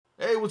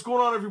what's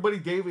going on, everybody?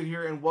 David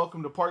here, and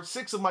welcome to part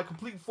 6 of my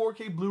complete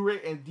 4K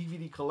Blu-ray and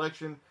DVD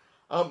collection.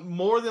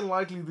 More than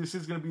likely, this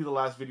is going to be the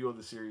last video of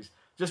the series,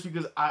 just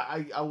because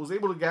I was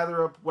able to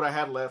gather up what I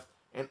had left,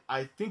 and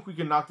I think we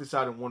can knock this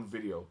out in one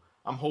video.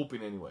 I'm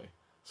hoping anyway.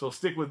 So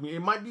stick with me.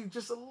 It might be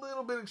just a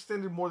little bit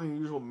extended more than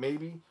usual,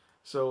 maybe.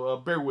 So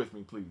bear with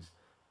me, please.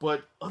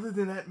 But other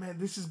than that, man,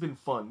 this has been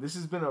fun. This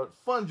has been a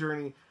fun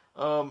journey.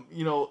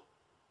 Everybody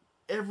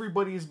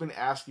has been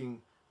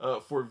asking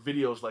for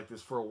videos like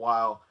this for a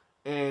while.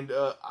 And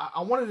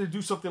I wanted to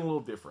do something a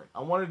little different. I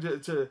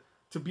wanted to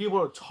be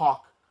able to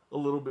talk a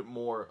little bit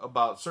more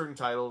about certain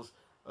titles,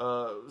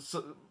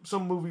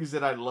 some movies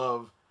that I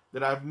love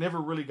that I've never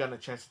really gotten a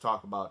chance to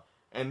talk about.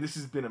 And this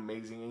has been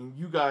amazing. And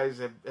you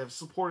guys have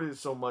supported it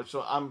so much.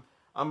 So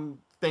I'm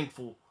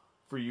thankful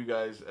for you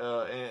guys.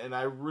 And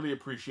I really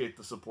appreciate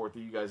the support that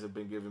you guys have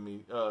been giving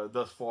me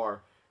thus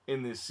far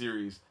in this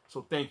series.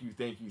 So thank you.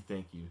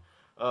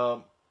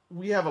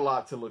 We have a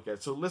lot to look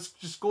at, so let's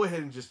just go ahead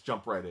and just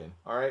jump right in.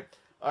 All right.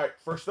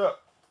 First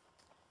up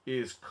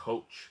is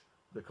Coach,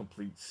 the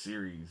complete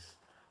series.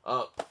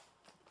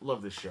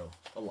 Love this show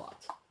a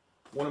lot.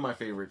 One of my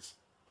favorites.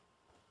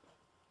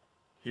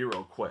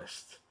 Hero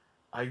Quest.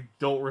 I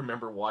don't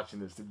remember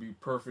watching this, to be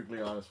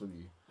perfectly honest with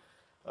you.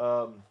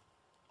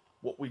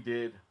 What We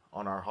Did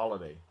on Our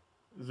Holiday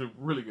is a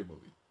really good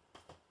movie.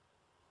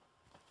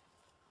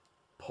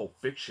 Pulp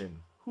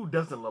Fiction. Who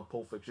doesn't love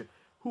Pulp Fiction?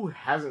 Who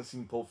hasn't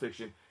seen Pulp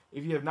Fiction?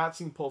 If you have not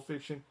seen Pulp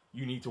Fiction,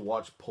 you need to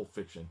watch Pulp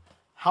Fiction.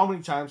 How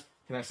many times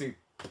can I say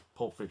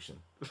Pulp Fiction?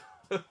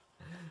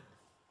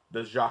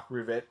 The Jacques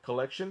Rivette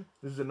collection.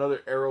 This is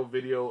another Arrow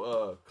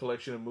Video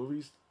collection of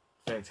movies.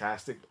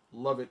 Fantastic.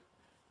 Love it.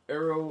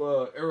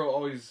 Arrow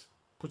always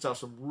puts out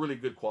some really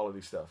good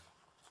quality stuff.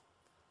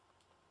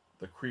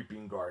 The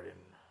Creeping Garden.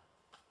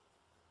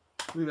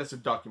 I believe that's a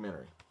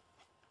documentary.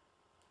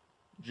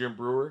 Jim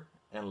Brewer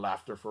and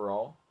Laughter for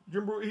All.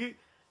 Jim Brewer,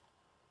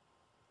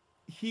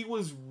 he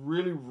was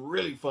really,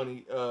 really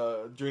funny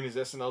during his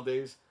SNL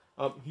days.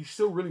 He's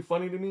still really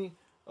funny to me.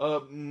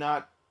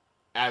 Not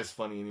as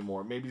funny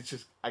anymore. Maybe it's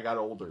just I got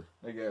older,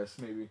 I guess,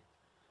 maybe.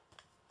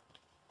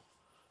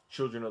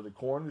 Children of the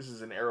Corn. This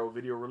is an Arrow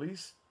Video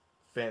release.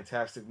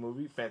 Fantastic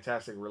movie.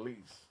 Fantastic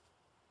release.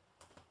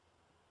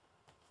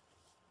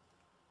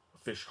 A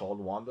Fish Called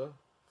Wanda.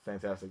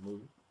 Fantastic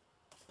movie.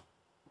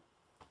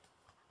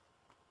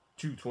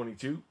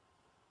 222.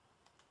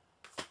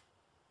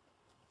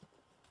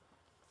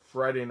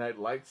 Friday Night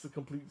Lights, the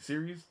complete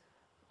series.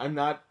 I'm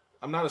not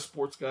a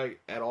sports guy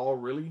at all,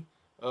 really.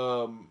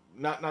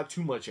 Not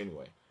too much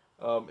anyway.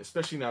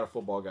 Especially not a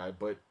football guy,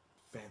 but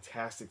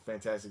fantastic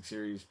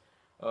series.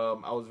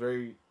 I was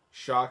very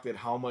shocked at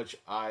how much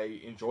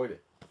I enjoyed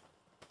it.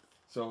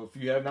 So if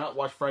you have not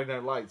watched Friday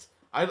Night Lights,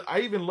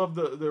 I even love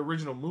the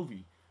original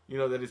movie,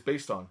 that it's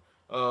based on.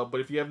 But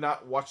if you have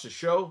not watched the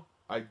show,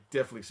 I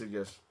definitely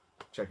suggest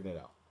checking it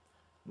out.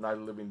 Night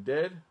of the Living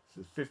Dead.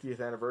 It's his 50th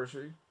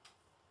anniversary.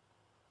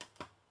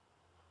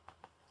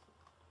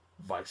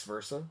 Vice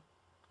Versa.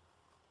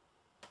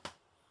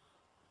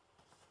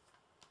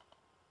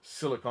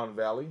 Silicon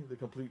Valley, the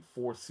complete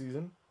 4th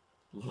season.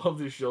 Love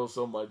this show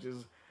so much.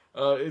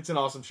 It's an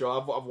awesome show.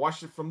 I've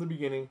watched it from the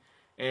beginning,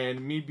 and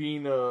me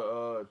being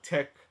a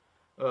tech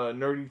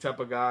nerdy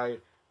type of guy,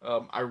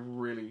 I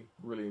really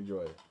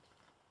enjoy it.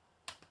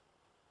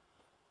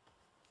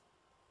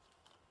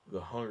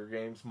 The Hunger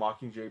Games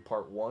Mockingjay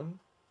Part 1.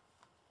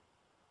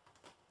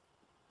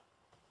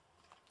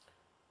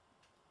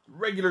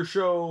 Regular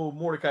show,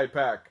 Mordecai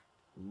Pack.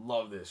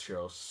 Love this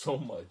show so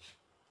much.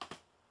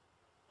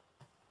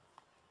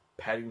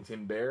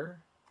 Paddington Bear.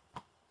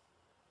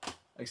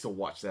 I used to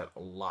watch that a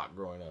lot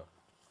growing up.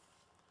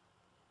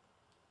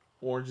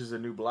 Orange is the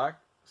New Black,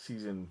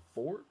 season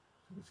 4. You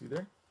can see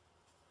there.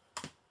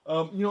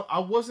 I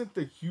wasn't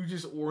the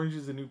hugest Orange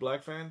is the New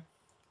Black fan.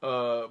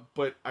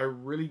 But I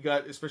really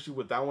got, especially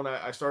with that one,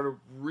 I started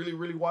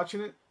really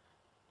watching it.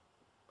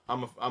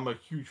 I'm a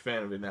huge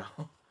fan of it now.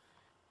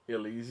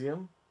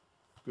 Elysium.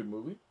 Good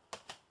movie.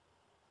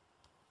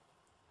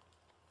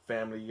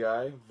 Family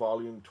Guy,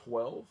 Volume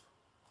 12.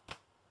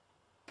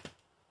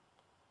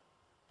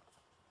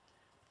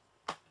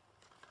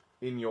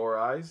 In Your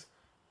Eyes.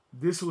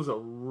 This was a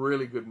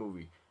really good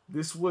movie.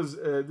 This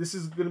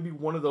is going to be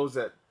one of those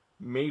that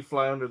may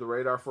fly under the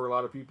radar for a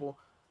lot of people.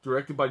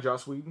 Directed by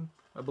Joss Whedon,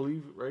 I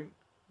believe, right?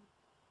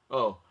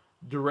 Oh,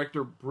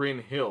 director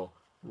Bryn Hill.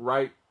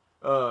 Writer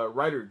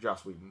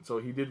Joss Whedon. So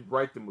he did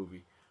write the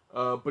movie.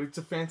 But it's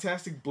a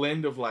fantastic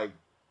blend of like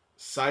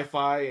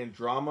sci-fi and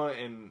drama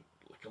and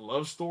like a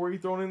love story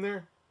thrown in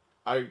there.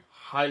 I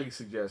highly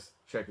suggest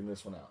checking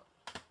this one out.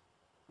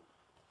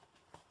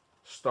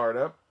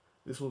 Startup.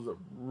 This was a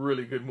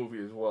really good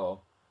movie as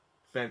well.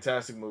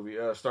 Fantastic movie.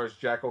 Stars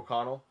Jack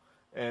O'Connell.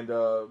 And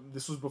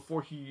this was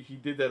before he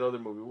did that other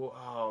movie. Well,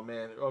 oh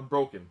man,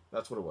 Unbroken.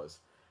 That's what it was.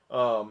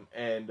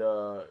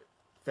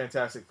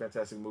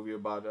 Fantastic movie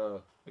about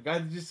a guy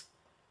that just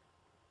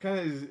kind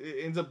of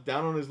ends up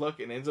down on his luck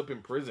and ends up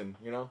in prison,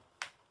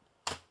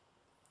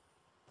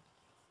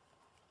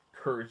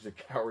 Courage the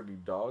Cowardly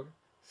Dog,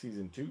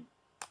 season 2.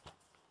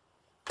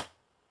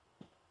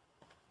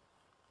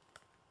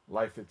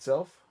 Life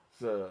Itself.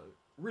 It's a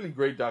really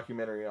great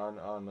documentary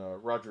on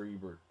Roger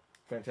Ebert.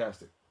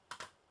 Fantastic.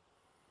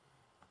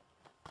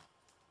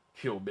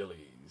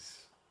 Hillbillies.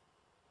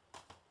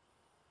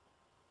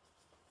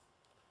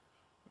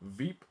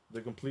 Veep,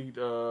 the complete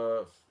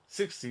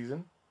sixth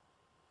season.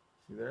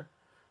 See there?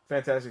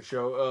 Fantastic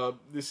show.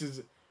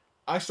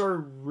 I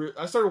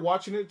started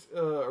watching it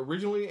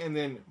originally, and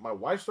then my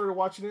wife started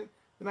watching it.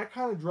 Then I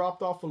kind of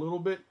dropped off a little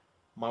bit.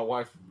 My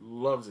wife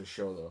loves this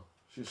show though.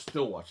 She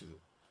still watches it.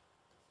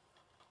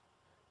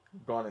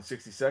 Gone in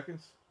 60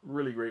 Seconds.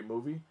 Really great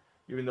movie,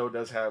 even though it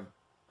does have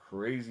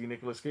crazy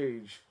Nicolas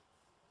Cage.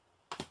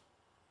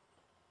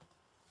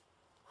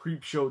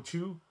 Creep Show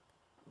 2.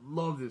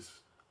 Love this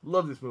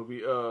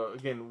movie.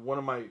 Again, one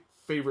of my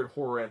favorite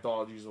horror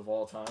anthologies of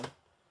all time.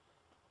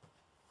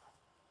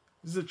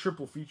 This is a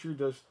triple feature. It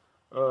does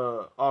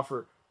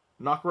offer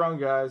Knock Around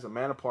Guys, A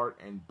Man Apart,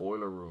 and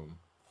Boiler Room.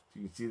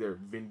 So you can see there,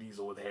 Vin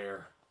Diesel with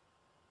hair.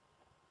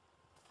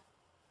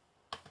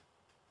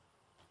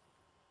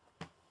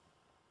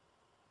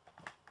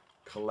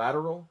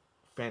 Collateral,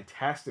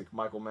 fantastic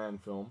Michael Mann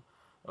film.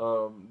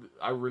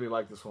 I really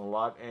like this one a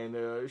lot, and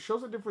it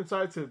shows a different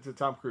side to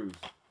Tom Cruise.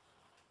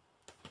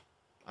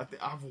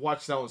 I've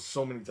watched that one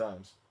so many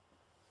times.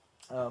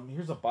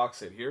 Here's a box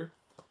set here.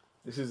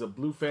 This is a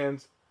Blue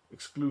Fans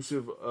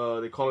exclusive.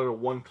 They call it a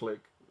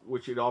one-click,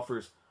 which it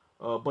offers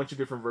a bunch of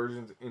different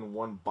versions in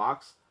one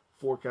box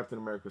for Captain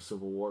America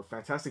Civil War.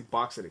 Fantastic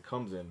box set it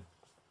comes in.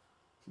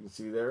 You can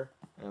see there.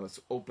 And let's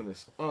open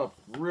this up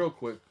real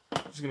quick.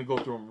 I'm just going to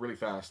go through them really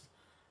fast.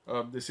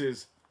 This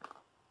is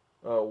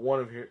one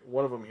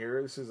of them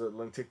here. This is a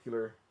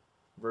lenticular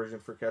version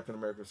for Captain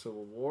America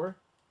Civil War.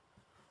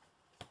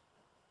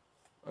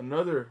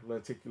 Another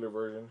lenticular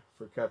version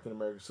for Captain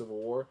America Civil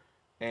War.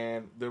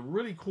 And the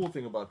really cool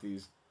thing about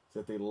these is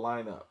that they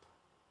line up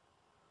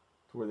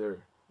to where they're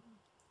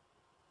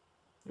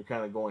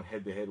kind of going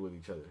head to head with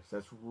each other. So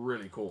that's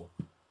really cool.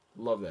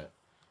 Love that.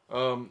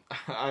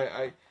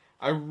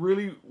 I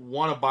really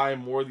want to buy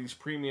more of these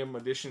premium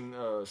edition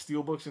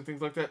steelbooks and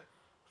things like that.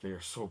 They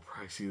are so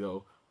pricey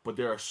though, but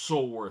they are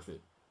so worth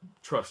it.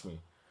 Trust me.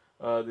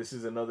 This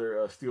is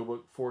another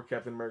steelbook for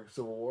Captain America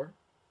Civil War.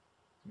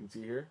 You can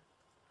see here.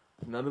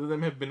 None of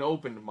them have been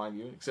opened, mind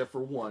you, except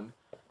for one,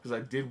 because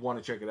I did want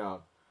to check it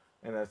out.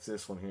 And that's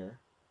this one here.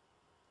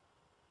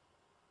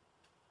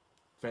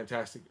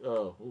 Fantastic.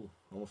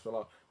 Almost fell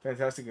out.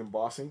 Fantastic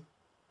embossing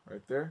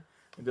right there.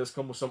 It does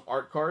come with some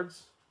art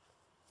cards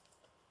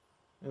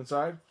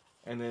inside.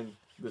 And then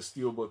the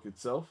steelbook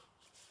itself.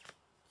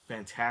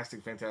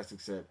 Fantastic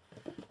set.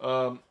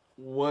 I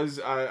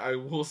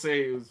will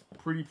say it was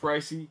pretty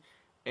pricey.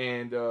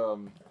 And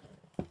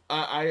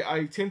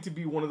I tend to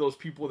be one of those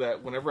people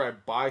that whenever I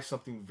buy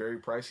something very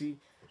pricey,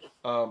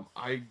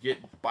 I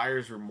get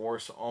buyer's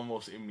remorse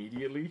almost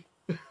immediately.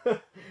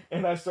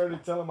 And I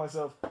started telling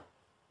myself,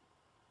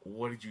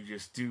 what did you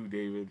just do,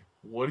 David?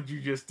 What did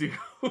you just do?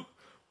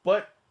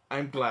 But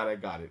I'm glad I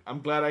got it.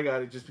 I'm glad I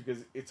got it just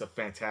because it's a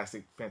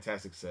fantastic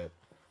set.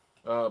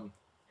 Here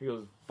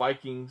goes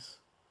Vikings.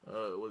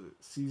 Was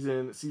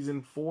it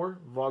season 4,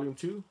 volume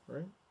 2,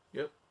 right?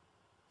 Yep.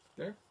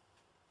 There.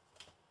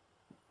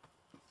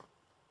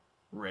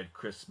 Red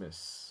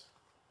Christmas.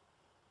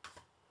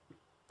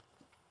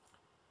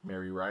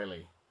 Mary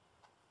Riley.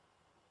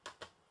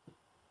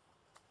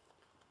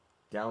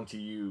 Down to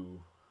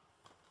You.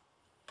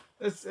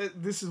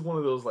 This is one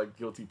of those like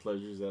guilty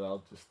pleasures that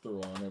I'll just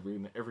throw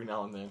on every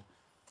now and then.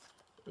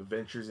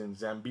 Adventures in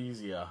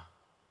Zambezia.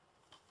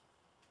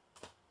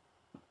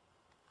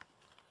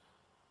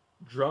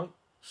 Drunk,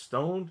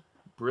 Stoned,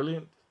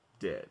 Brilliant,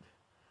 Dead.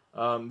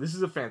 This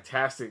is a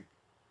fantastic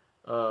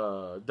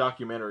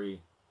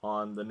documentary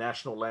on the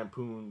National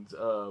Lampoon's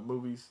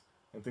movies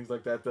and things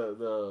like that.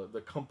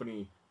 The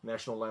company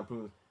National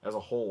Lampoon as a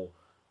whole,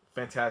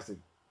 fantastic,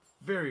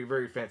 very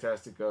very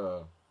fantastic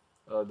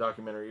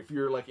documentary. If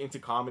you're like into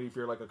comedy, if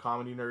you're like a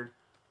comedy nerd,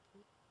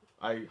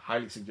 I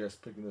highly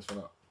suggest picking this one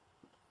up.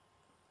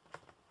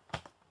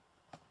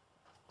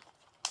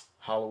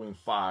 Halloween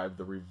 5: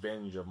 The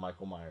Revenge of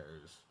Michael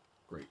Myers.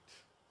 Great.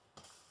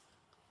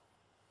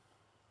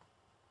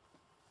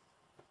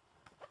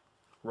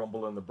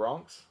 Rumble in the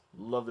Bronx.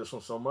 Love this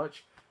one so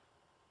much.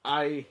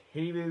 I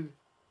hated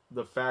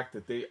the fact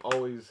that they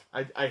always...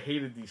 I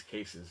hated these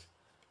cases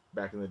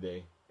back in the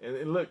day.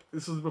 And look,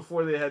 this was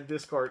before they had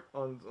discard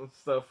on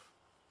stuff.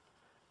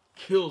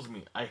 Kills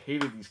me. I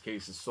hated these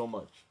cases so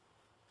much.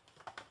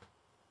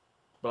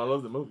 But I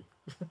love the movie.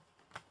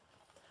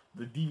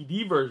 The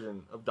DVD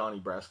version of Donnie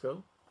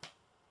Brasco.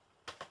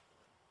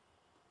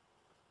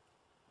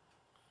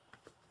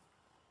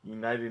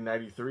 United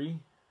 93.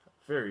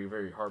 Very,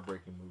 very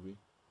heartbreaking movie.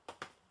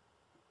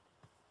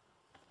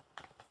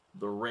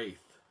 The Wraith.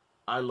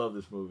 I love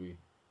this movie.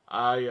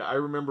 I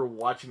remember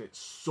watching it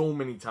so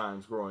many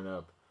times growing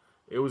up.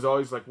 It was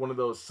always like one of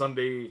those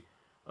Sunday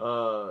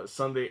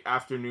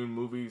afternoon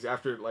movies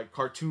after like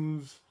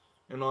cartoons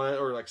and all that,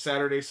 or like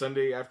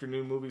Sunday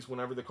afternoon movies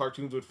whenever the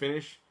cartoons would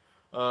finish.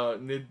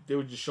 They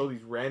would just show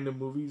these random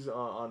movies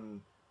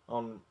on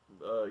on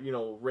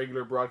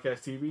regular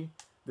broadcast TV.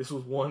 This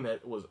was one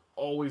that was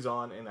always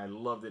on, and I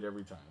loved it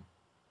every time.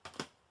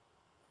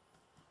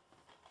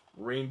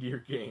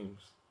 Reindeer Games.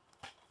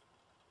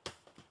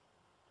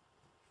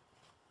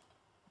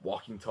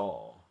 Walking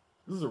Tall.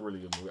 This is a really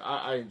good movie.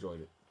 I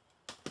enjoyed it.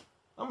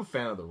 I'm a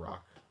fan of The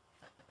Rock.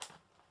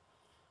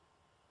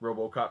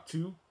 RoboCop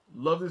 2.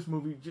 Love this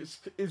movie.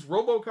 It's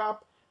RoboCop,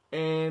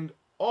 and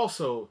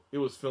also it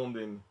was filmed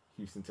in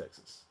Houston,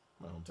 Texas,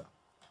 my hometown.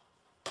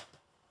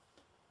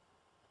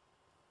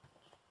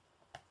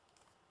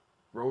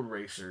 Road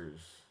Racers.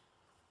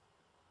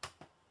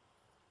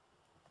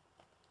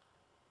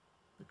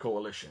 The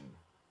Coalition.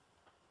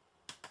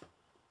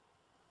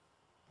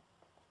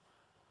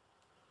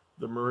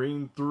 The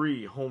Marine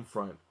 3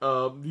 Homefront.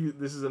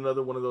 This is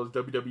another one of those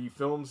WWE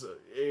films,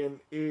 and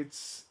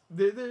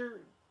they're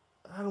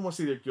I don't want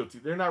to say they're guilty.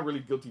 They're not really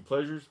guilty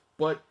pleasures,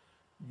 but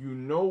you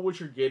know what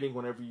you're getting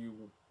whenever you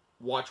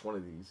watch one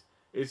of these.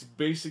 It's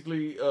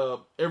basically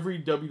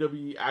every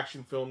WWE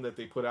action film that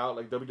they put out,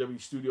 like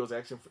WWE Studios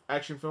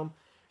action film,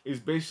 is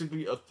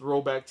basically a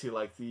throwback to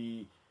like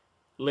the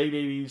late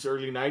 80s,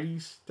 early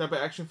 90s type of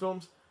action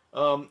films.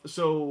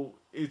 So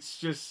it's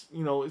just,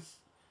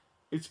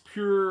 it's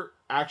pure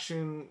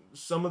action.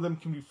 Some of them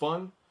can be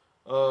fun.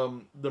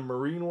 The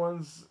Marine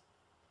ones,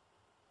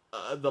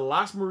 the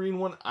last Marine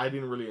one, I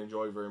didn't really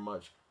enjoy very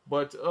much.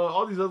 But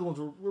all these other ones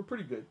were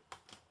pretty good.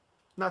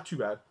 Not too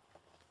bad.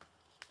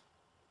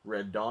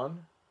 Red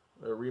Dawn,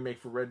 a remake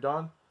for Red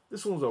Dawn.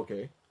 This one's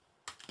okay.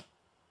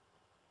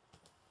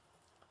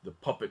 The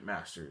Puppet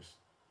Masters.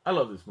 I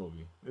love this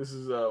movie. This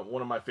is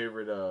one of my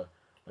favorite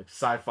like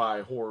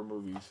sci-fi horror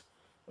movies.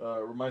 It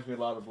reminds me a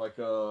lot of like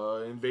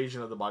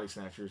Invasion of the Body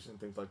Snatchers and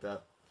things like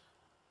that.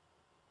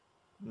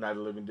 Night of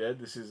the Living Dead.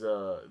 This is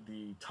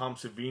the Tom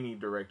Savini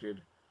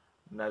directed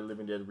Night of the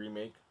Living Dead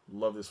remake.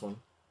 Love this one.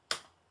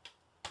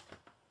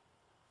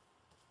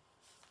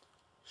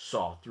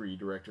 Saw 3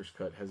 Director's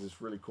Cut has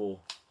this really cool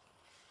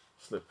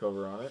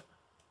slipcover on it.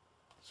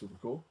 Super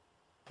cool.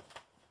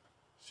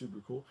 Super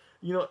cool.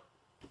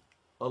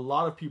 A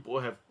lot of people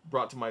have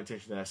brought to my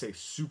attention that I say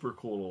super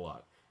cool a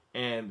lot.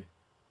 And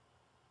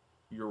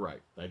you're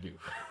right, I do.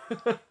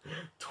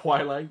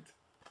 Twilight.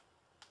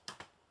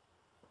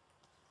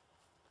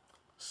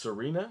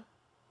 Serena.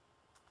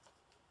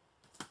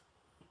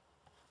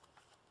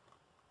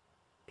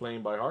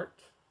 Playing by Heart.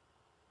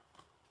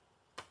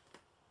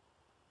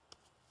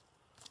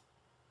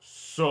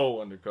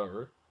 So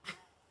undercover.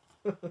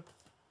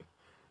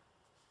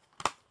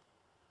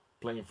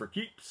 Playing for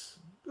Keeps.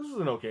 This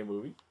was an okay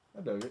movie.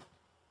 I dug it.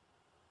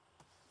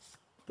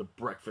 The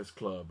Breakfast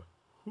Club.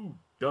 Who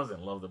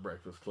doesn't love The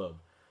Breakfast Club?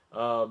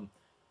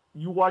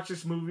 You watch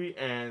this movie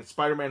and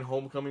Spider-Man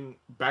Homecoming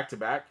back to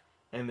back,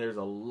 and there's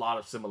a lot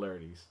of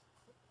similarities.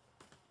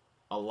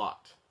 A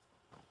lot.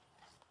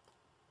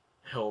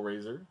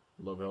 Hellraiser.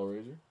 Love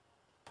Hellraiser.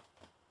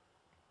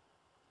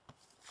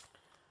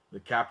 The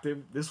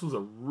Captive. This was a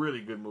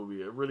really good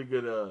movie. A really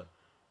good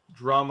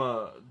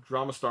drama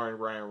starring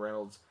Ryan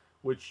Reynolds,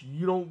 which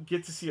you don't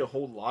get to see a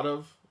whole lot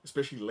of,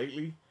 especially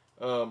lately.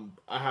 I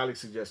highly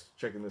suggest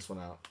checking this one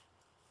out.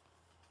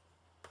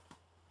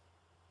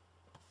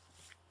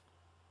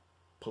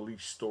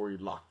 Police Story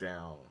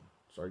Lockdown.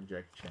 Sorry,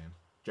 Jackie Chan.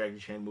 Jackie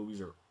Chan movies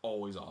are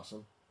always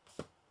awesome.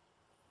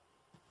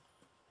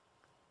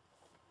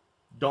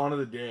 Dawn of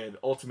the Dead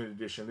Ultimate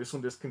Edition. This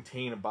one does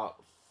contain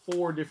about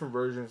 4 different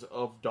versions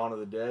of Dawn of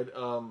the Dead.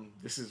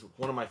 This is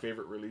one of my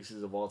favorite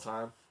releases of all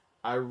time.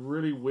 I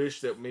really wish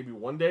that maybe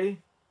one day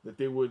that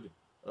they would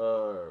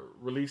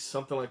release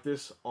something like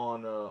this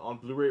on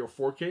Blu-ray or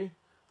 4K.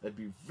 That'd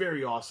be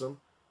very awesome.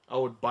 I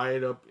would buy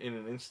it up in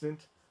an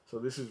instant. So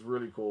this is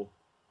really cool.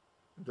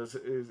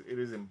 It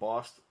is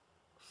embossed,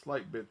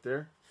 slight bit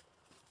there.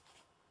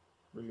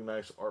 Really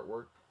nice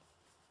artwork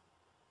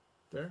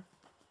there.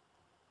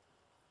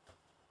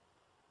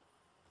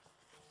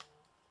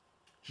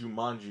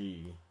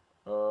 Jumanji.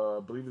 I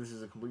believe this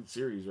is a complete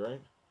series, right?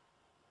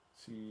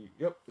 Let's see,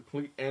 yep, the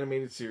complete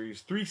animated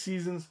series. 3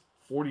 seasons,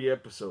 40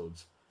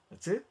 episodes.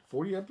 That's it?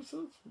 40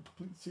 episodes?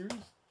 Complete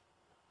series?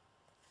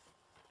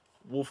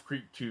 Wolf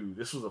Creek 2.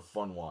 This was a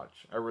fun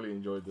watch. I really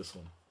enjoyed this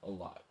one a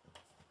lot.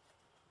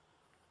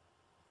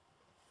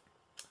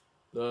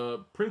 The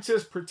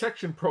Princess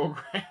Protection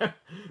Program.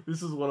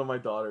 This is one of my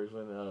daughters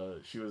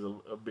when she was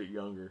a bit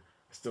younger.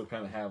 I still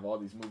kind of have all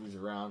these movies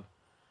around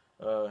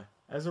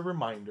as a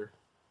reminder.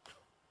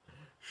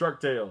 Shark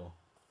Tale.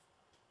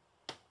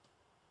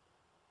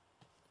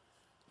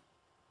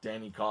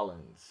 Danny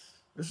Collins.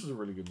 This is a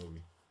really good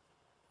movie.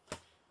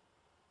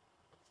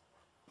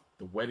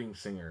 The Wedding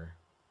Singer.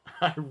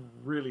 I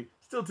really,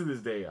 still to this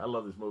day, I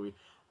love this movie.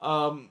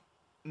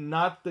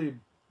 Not the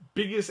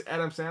biggest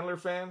Adam Sandler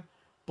fan,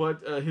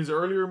 but his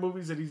earlier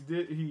movies that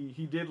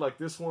he did like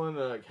this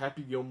one,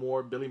 Happy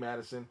Gilmore, Billy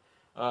Madison,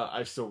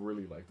 I still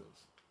really like those.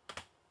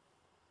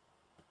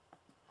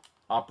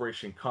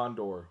 Operation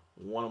Condor,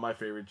 one of my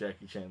favorite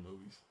Jackie Chan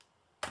movies.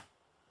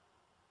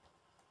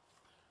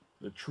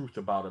 The Truth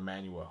About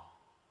Emmanuel.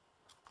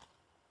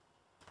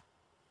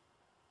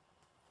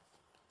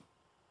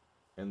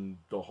 and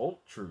the whole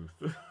truth.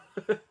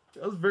 That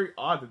was very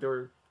odd that they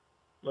were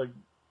like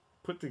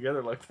put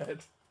together like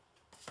that.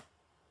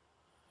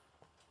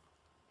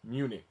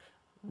 Munich,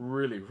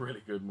 really,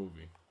 really good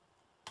movie.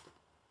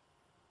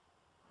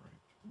 Right.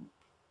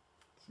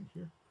 Let's see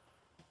here.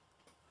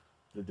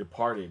 The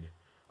Departed.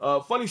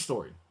 Funny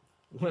story.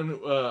 When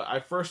I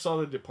first saw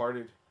The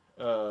Departed,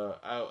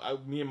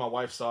 me and my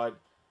wife saw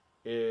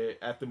it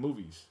at the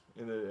movies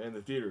in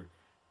the theater,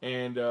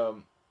 and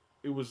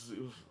it was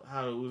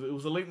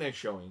a late night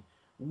showing.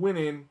 Went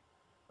in,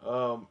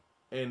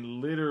 and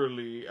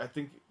literally I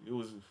think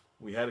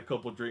we had a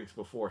couple drinks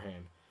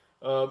beforehand,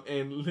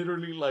 and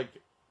literally like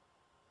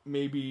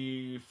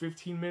maybe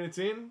 15 minutes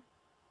in,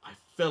 I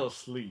fell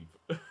asleep,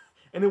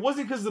 and it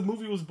wasn't because the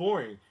movie was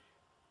boring.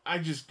 I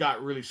just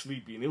got really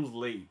sleepy, and it was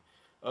late.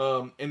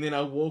 And then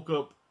I woke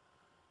up.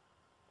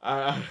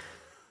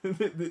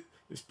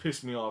 This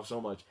pissed me off so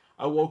much.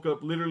 I woke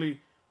up literally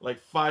like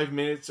 5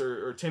 minutes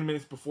or 10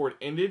 minutes before it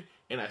ended,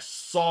 and I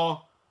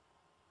saw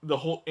the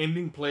whole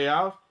ending play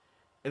out,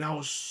 and I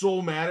was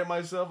so mad at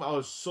myself. I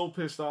was so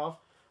pissed off,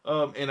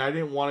 and I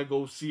didn't want to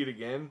go see it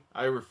again.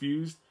 I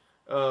refused.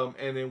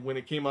 And then when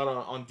it came out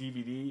on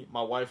DVD,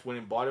 my wife went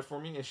and bought it for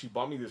me, and she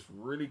bought me this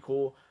really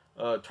cool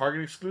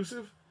Target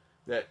exclusive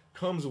that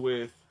comes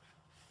with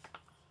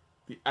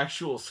the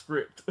actual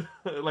script,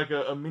 like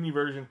a mini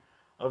version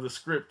of the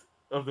script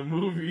of the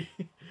movie.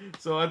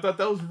 So I thought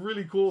that was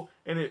really cool,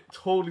 and it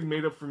totally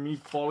made up for me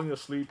falling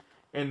asleep.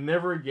 And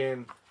never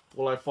again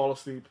will I fall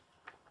asleep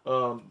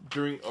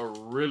during a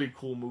really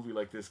cool movie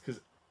like this,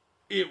 because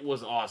it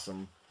was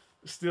awesome.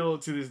 Still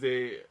to this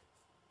day,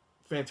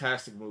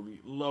 fantastic movie.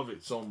 Love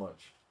it so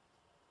much.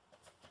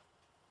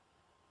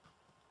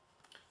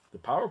 The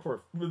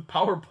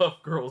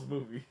Powerpuff Girls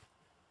movie.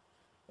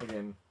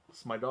 Again,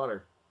 it's my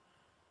daughter.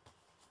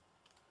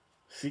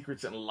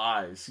 Secrets and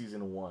Lies,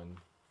 Season 1.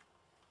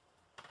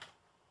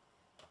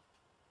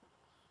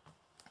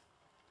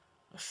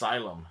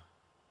 Asylum.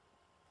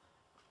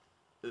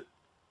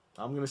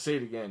 I'm going to say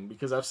it again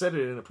because I've said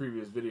it in a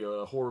previous video,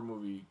 a horror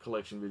movie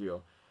collection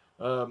video.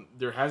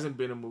 There hasn't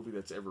been a movie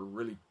that's ever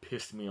really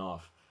pissed me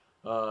off,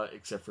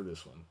 except for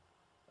this one.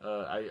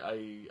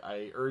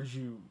 I urge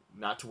you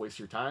not to waste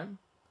your time.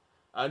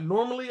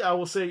 Normally, I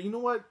will say, you know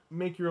what?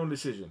 Make your own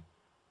decision.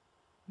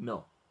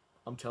 No.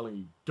 I'm telling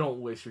you, don't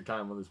waste your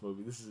time on this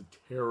movie. This is a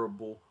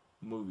terrible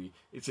movie.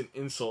 It's an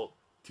insult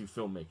to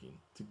filmmaking,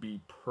 to be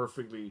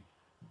perfectly,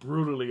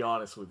 brutally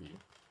honest with you.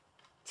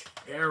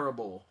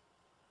 Terrible.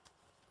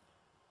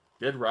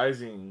 Dead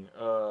Rising,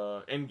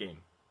 Endgame.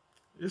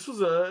 It's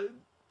a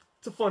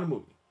fun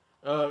movie.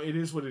 It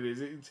is what it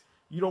is.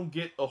 You don't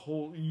get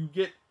you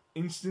get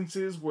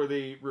instances where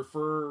they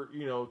refer,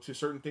 to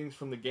certain things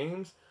from the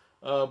games,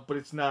 but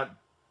it's not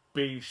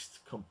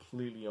based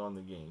completely on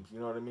the games. You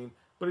know what I mean?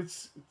 But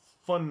it's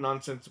fun,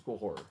 nonsensical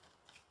horror.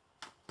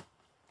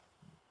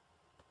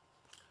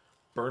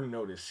 Burn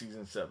Notice,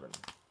 Season 7.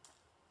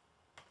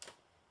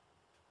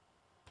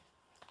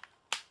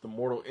 The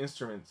Mortal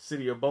Instrument,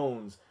 City of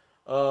Bones.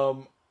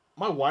 My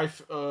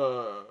wife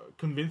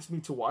convinced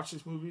me to watch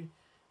this movie,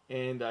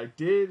 and I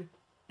did,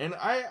 and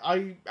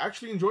I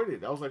actually enjoyed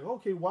it. I was like,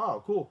 okay,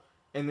 wow, cool.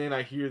 And then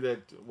I hear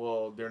that,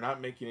 well, they're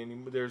not making any.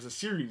 There's a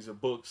series of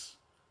books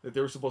that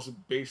they were supposed to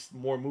base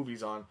more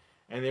movies on,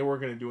 and they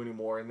weren't going to do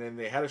anymore. And then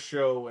they had a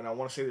show, and I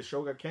want to say the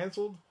show got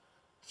canceled,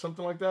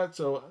 something like that.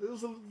 So it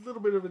was a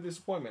little bit of a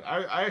disappointment.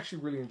 I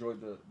actually really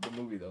enjoyed the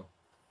movie, though.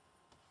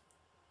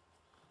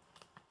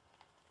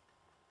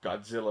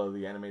 Godzilla,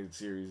 the animated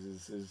series,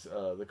 is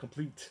the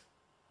complete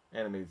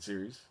animated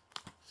series.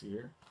 See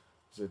here?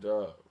 Is it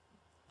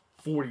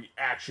 40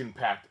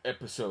 action-packed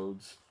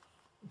episodes?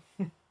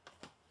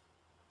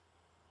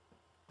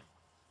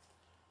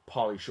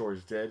 Pauly Shore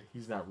is dead.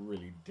 He's not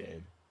really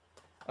dead.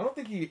 I don't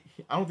think he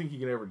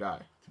can ever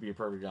die, to be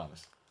perfectly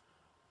honest.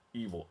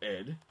 Evil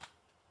Ed.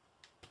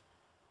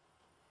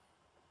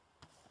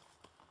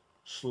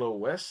 Slow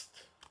West.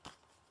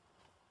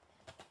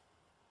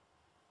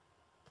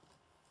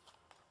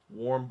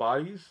 Warm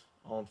Bodies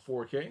on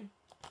 4K.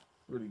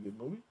 Really good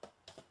movie.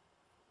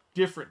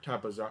 Different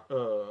type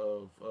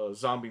of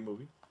zombie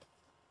movie.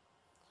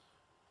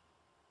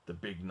 The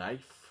Big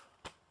Knife.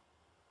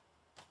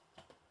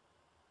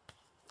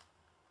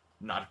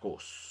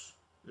 Narcos.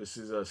 This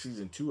is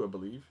season 2, I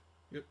believe.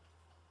 Yep.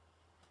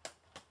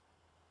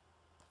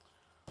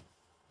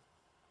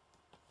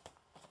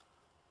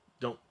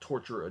 Don't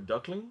Torture a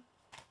Duckling.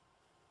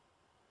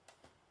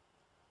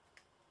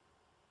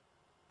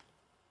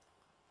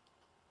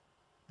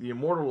 The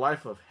Immortal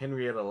Life of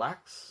Henrietta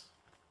Lacks.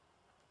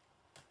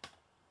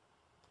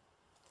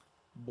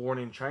 Born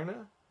in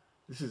China.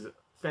 This is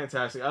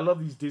fantastic. I love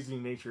these Disney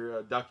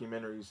nature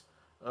documentaries.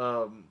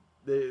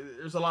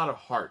 There's a lot of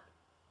heart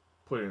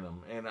put in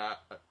them, and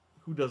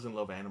who doesn't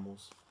love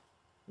animals?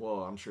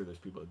 Well, I'm sure there's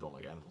people that don't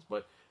like animals,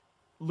 but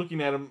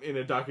looking at them in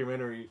a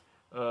documentary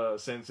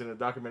sense, in a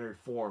documentary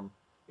form,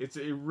 it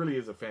really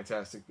is a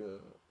fantastic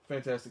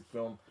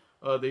film.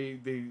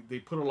 They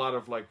put a lot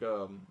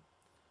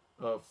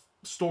of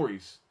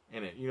stories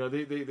in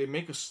it. They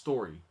make a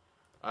story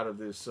out of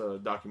this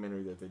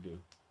documentary that they do.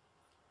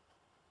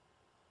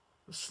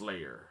 The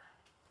Slayer.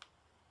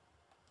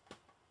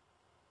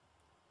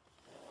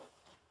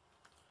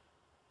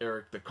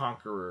 Eric the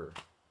Conqueror.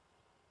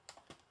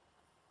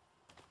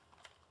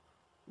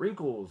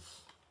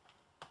 Wrinkles.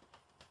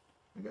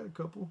 I got a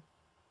couple.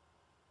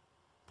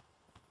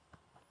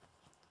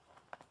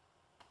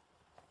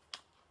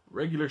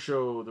 Regular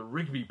show, The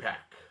Rigby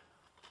Pack.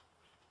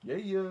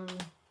 Yeah.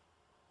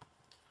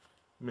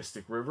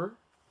 Mystic River.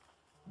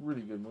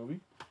 Really good movie.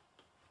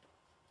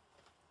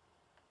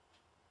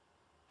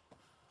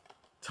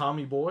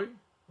 Tommy Boy.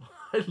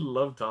 I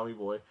love Tommy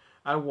Boy.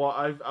 I've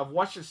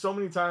watched it so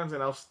many times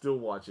and I'll still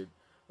watch it.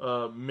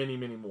 Many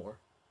more.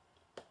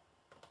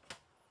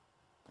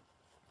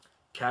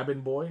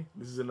 Cabin Boy.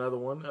 This is another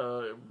one.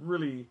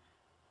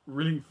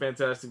 Really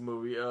fantastic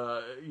movie.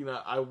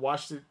 I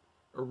watched it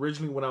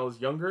originally when I was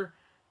younger,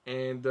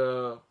 and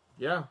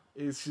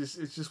it's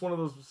just one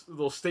of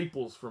those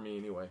staples for me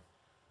anyway.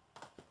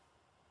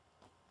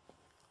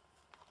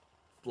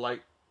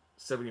 Flight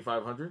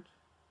 7500.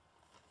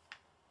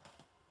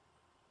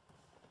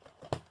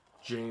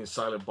 Jane and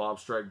Silent Bob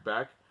Strike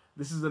Back.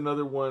 This is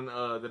another one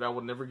that I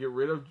will never get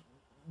rid of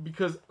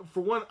because,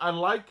 for one, I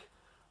like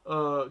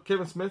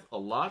Kevin Smith a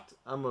lot.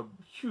 I'm a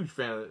huge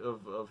fan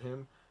of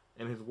him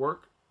and his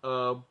work.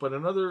 But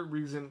another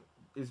reason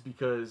is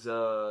because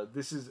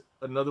this is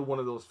another one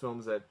of those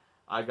films that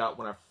I got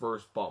when I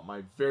first bought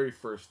my very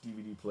first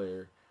DVD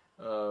player.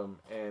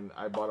 And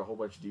I bought a whole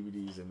bunch of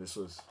DVDs, and this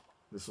was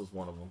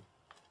one of them.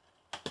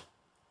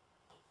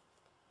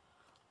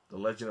 The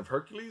Legend of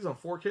Hercules on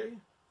 4K.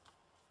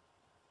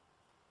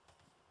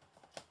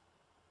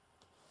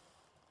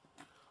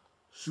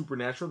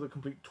 Supernatural, the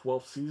complete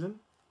 12th season.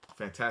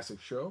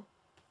 Fantastic show.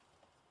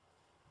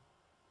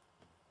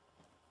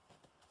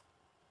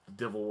 The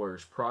Devil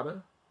Wears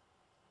Prada.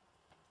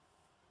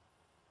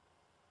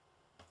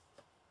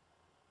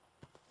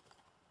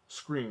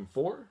 Scream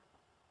 4.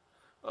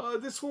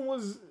 This one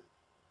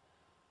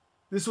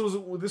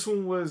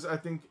was I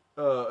think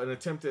an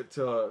attempt at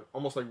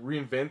almost like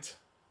reinvent,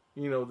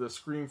 the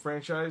Scream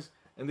franchise,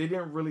 and they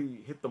didn't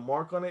really hit the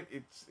mark on it.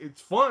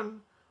 It's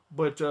fun,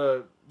 but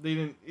it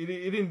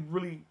didn't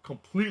really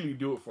completely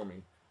do it for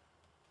me.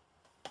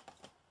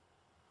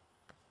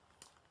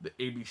 The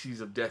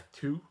ABCs of Death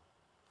 2.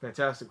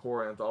 Fantastic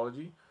horror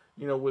anthology.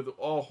 With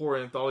all horror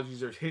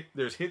anthologies,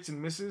 there's hits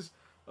and misses.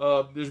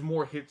 There's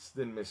more hits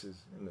than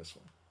misses in this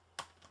one.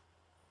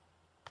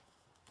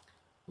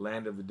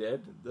 Land of the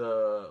Dead.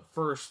 The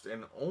first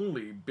and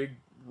only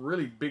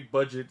really big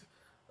budget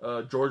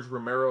George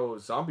Romero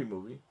zombie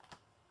movie.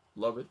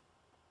 Love it.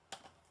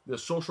 The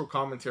social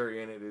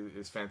commentary in it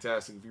is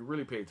fantastic if you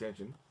really pay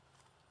attention.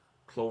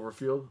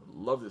 Cloverfield.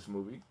 Love this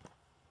movie.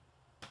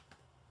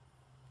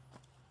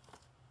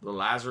 The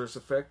Lazarus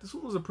Effect. This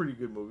one was a pretty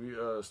good movie,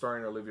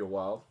 starring Olivia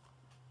Wilde.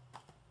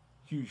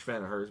 Huge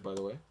fan of hers, by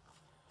the way.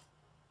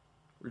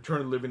 Return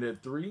of the Living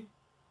Dead 3.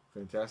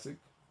 Fantastic.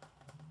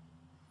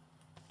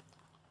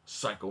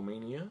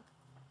 Psychomania.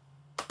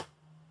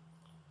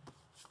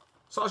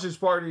 Sausage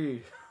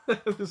Party.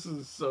 This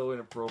is so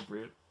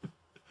inappropriate,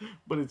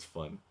 but it's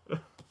fun.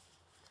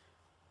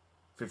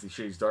 50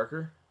 Shades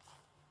Darker.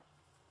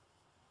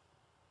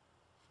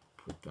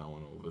 Put that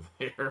one over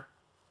there.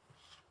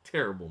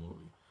 Terrible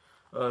movie.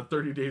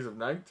 30 Days of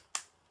Night.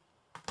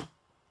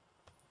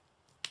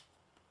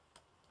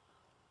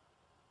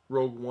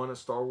 Rogue One, a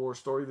Star Wars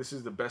story. This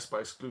is the Best Buy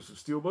exclusive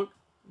steelbook.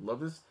 Love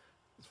this.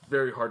 It's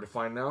very hard to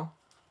find now.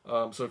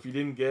 So if you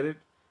didn't get it,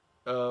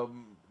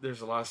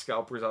 there's a lot of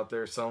scalpers out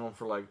there selling them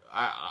for like,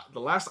 the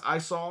last I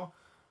saw,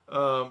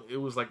 it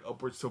was like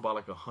upwards to about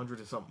like $100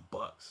 and something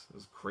bucks. It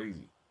was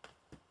crazy.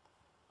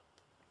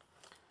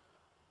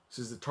 This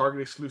is the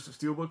Target exclusive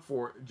steelbook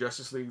for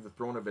Justice League: The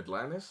Throne of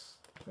Atlantis.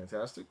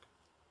 Fantastic.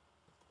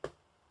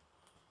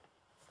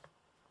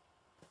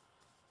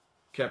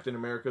 Captain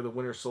America: The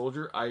Winter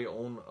Soldier. I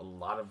own a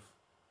lot of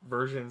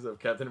versions of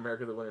Captain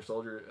America: The Winter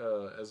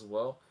Soldier as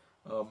well.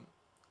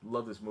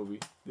 Love this movie.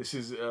 This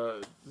is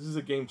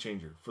a game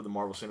changer for the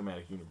Marvel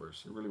Cinematic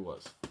Universe. It really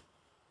was.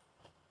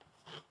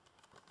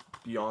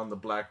 Beyond the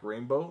Black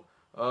Rainbow.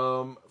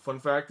 Fun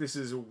fact: this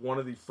is one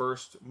of the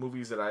first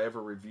movies that I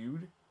ever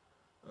reviewed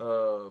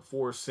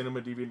for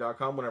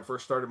CinemaDeviant.com when I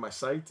first started my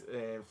site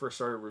and first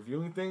started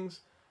reviewing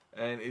things.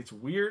 And it's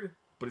weird,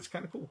 but it's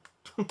kind of cool.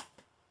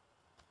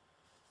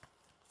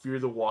 Fear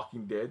the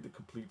Walking Dead, the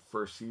complete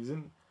first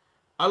season.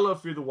 I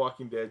love Fear the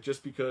Walking Dead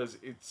just because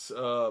it's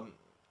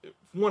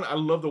one. I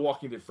love the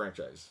Walking Dead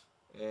franchise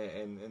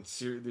and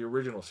the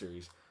original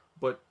series,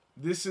 but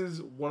this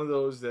is one of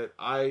those that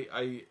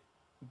I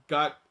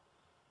got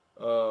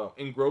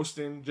engrossed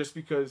in just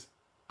because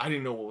I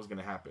didn't know what was going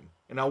to happen,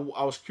 and I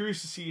was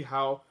curious to see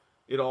how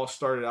it all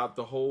started out,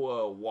 the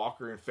whole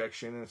Walker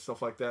infection and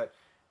stuff like that,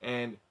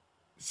 and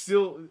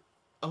still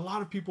a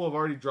lot of people have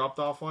already dropped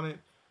off on it.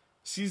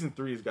 Season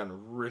 3 has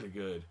gotten really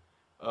good,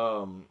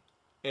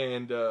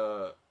 and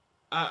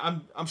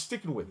I'm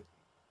sticking with it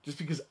just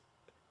because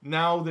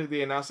now that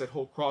they announced that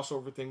whole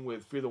crossover thing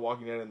with Fear the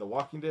Walking Dead and The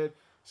Walking Dead,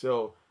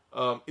 so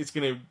It's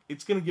gonna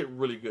get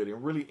really good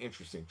and really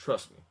interesting.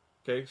 Trust me.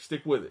 Okay,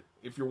 stick with it.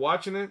 If you're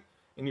watching it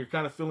and you're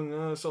kind of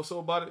feeling so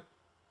about it,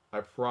 I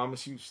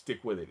promise you,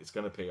 stick with it. It's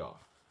gonna pay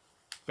off.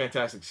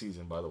 Fantastic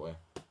season, by the way.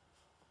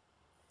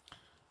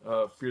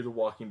 Fear the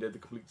Walking Dead, the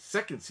complete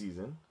second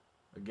season.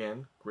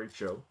 Again, great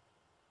show.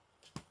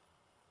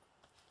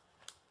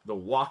 The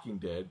Walking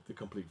Dead, the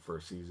complete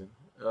first season.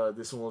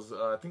 This one was,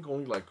 I think,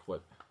 only like,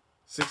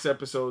 6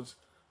 episodes.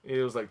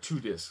 It was like 2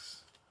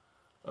 discs.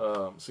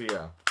 So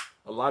yeah,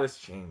 a lot has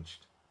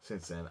changed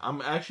since then.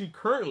 I'm actually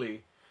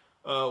currently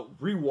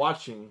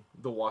rewatching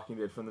The Walking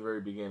Dead from the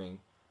very beginning.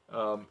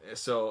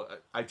 So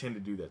I tend to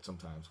do that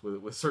sometimes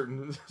with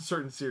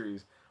certain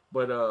series.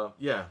 But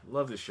yeah,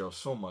 love this show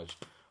so much.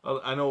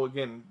 I know,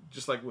 again,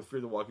 just like with Fear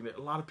the Walking Dead,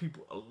 a lot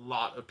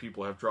of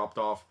people have dropped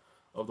off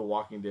of The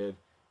Walking Dead,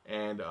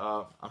 and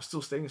I'm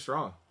still staying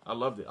strong. I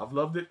loved it. I've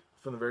loved it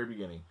from the very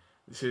beginning.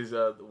 This is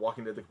The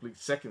Walking Dead, the complete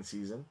second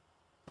season.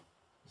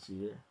 Let's see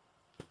here.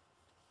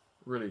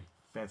 Really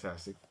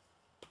fantastic.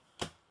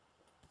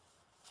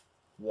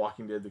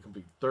 Walking Dead, the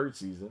complete third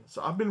season.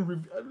 So I've been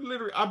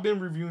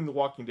reviewing The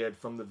Walking Dead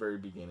from the very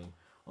beginning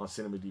on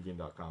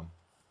cinemadeviant.com.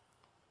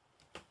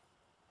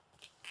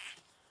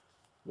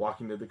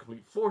 Walking Dead, the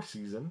complete fourth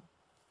season.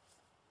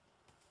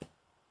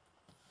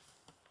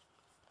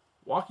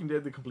 Walking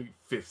Dead, the complete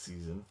fifth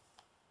season.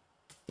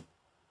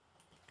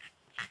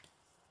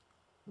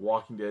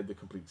 Walking Dead, the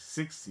complete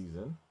sixth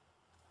season.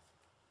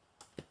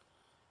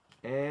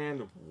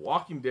 And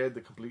Walking Dead,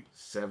 the complete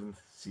seventh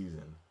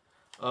season.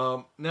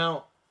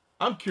 Now,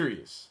 I'm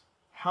curious.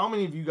 How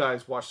many of you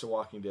guys watch The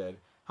Walking Dead?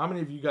 How many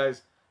of you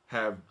guys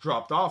have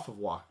dropped off of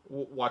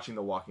watching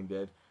The Walking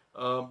Dead?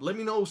 Let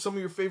me know some of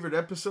your favorite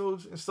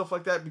episodes and stuff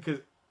like that, because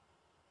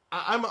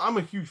I'm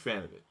a huge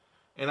fan of it,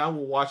 and I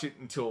will watch it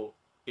until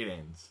it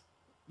ends,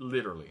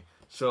 literally.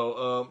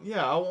 So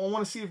yeah, I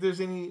want to see if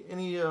there's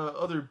any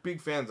other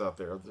big fans out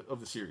there of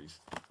the series.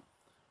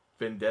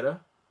 Vendetta,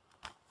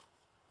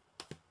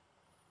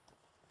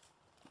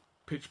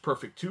 Pitch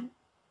Perfect 2,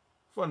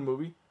 fun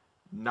movie,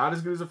 not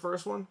as good as the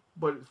first one,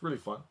 but it's really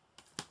fun.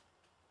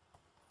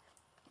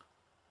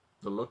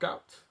 The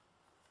Lookout.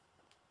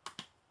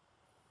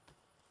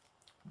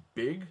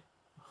 Big.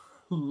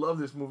 Love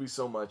this movie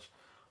so much.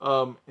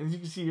 And as you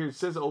can see here, it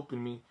says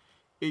Open Me.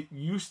 It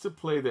used to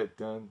play that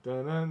dun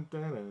dun dun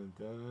dun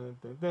dun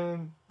dun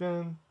dun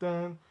dun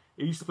dun.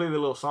 It used to play the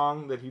little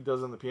song that he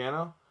does on the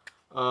piano.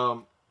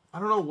 I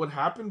don't know what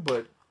happened,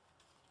 but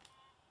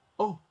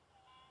oh,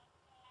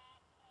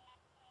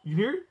 you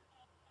hear it?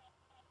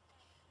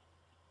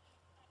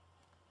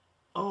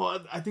 Oh,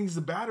 I think it's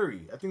the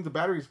battery. I think the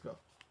battery's gone.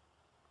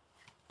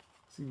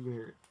 See if you can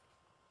hear it.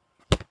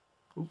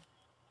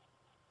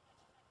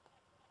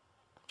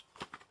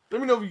 Let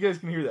me know if you guys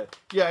can hear that.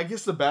 Yeah, I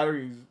guess the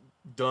battery's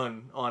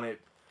done on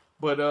it,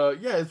 but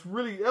yeah, that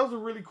was a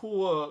really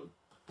cool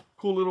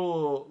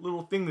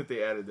little thing that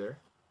they added there.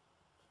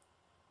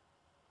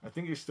 I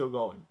think it's still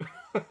going.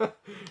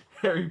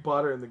 Harry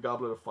Potter and the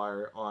Goblet of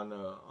Fire on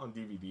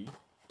DVD.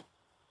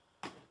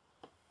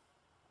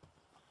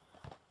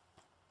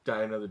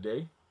 Die Another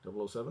Day,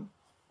 007.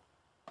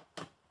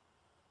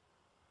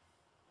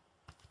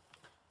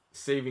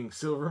 Saving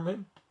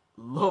Silverman.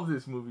 Love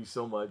this movie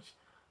so much.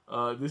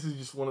 This is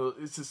just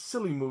it's a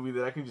silly movie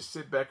that I can just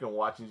sit back and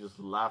watch and just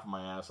laugh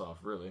my ass off,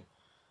 really.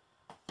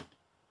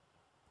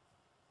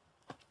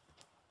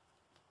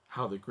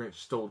 How the Grinch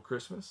Stole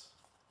Christmas.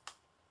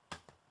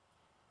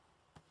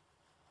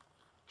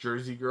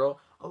 Jersey Girl.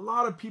 A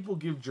lot of people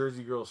give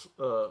Jersey Girl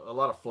a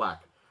lot of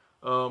flack,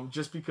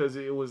 just because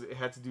it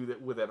had to do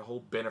that with that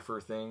whole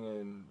Bennifer thing,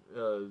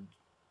 and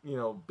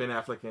Ben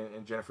Affleck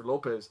and Jennifer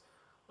Lopez.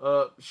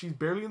 She's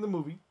barely in the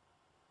movie,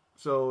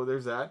 so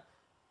there's that.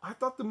 I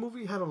thought the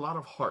movie had a lot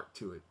of heart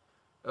to it,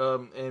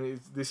 and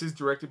this is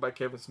directed by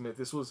Kevin Smith.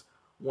 This was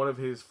one of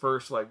his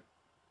first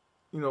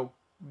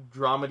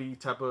dramedy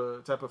type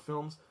of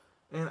films,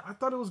 and I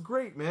thought it was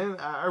great, man.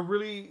 I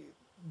really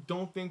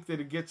don't think that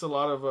it gets a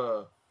lot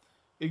of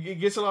it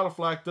gets a lot of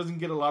flack, doesn't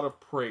get a lot of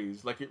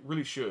praise like it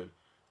really should.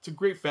 It's a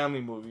great family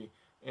movie,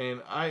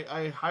 and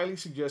I highly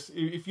suggest,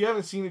 if you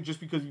haven't seen it just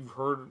because you've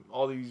heard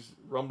all these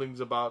rumblings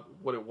about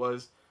what it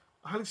was,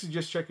 I highly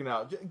suggest checking it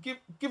out. Give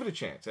it a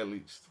chance at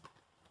least.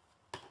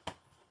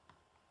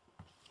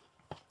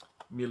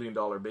 $1 Million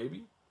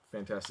Baby,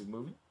 fantastic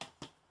movie.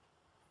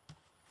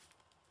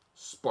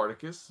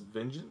 Spartacus,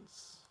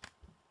 Vengeance.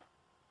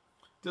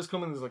 It does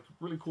come in this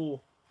really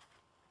cool,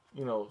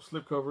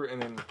 slipcover,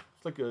 and then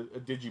it's like a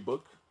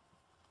digibook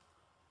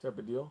type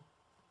of deal.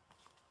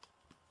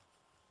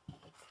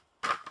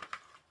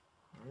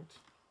 Alright.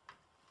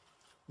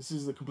 This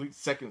is the complete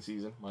second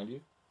season, mind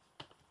you.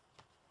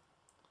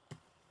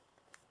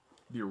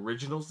 The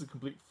Originals, the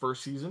complete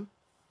first season.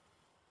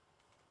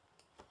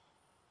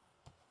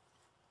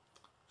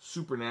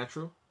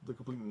 Supernatural, the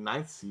complete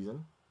 9th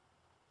season.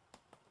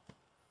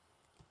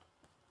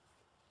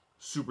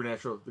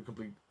 Supernatural, the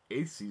complete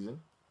 8th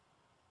season.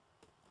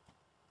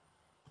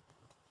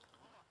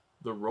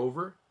 The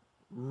Rover,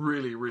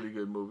 really, really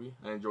good movie.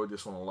 I enjoyed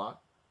this one a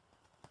lot.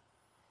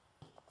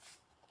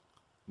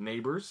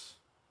 Neighbors.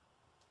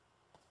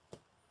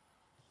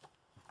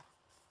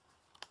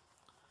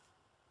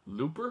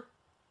 Looper.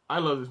 I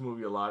love this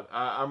movie a lot.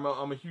 I'm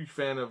a huge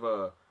fan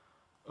of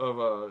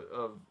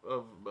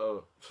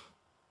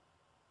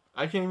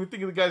I can't even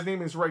think of the guy's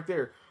name. It's right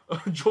there.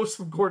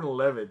 Joseph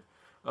Gordon-Levitt.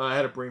 I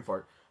had a brain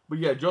fart. But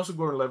yeah, Joseph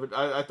Gordon-Levitt.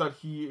 I thought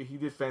he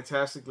did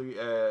fantastically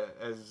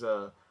as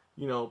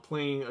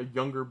playing a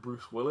younger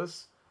Bruce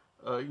Willis.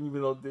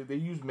 Even though they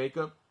used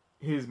makeup,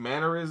 his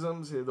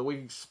mannerisms, the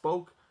way he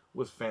spoke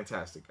was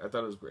fantastic. I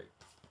thought it was great.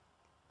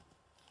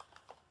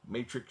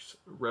 Matrix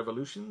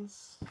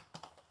Revolutions.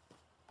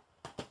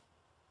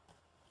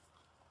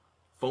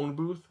 Phone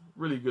Booth,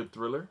 really good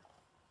thriller.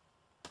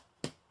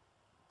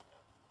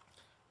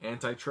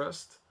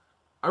 Antitrust.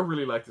 I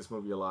really like this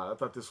movie a lot. I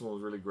thought this one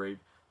was really great.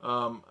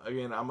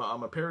 Again, I'm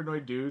a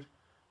paranoid dude,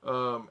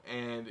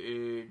 and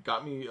it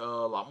got me a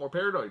lot more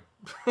paranoid.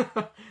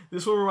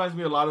 This one reminds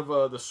me a lot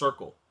of The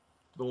Circle,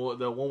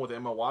 the one with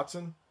Emma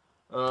Watson.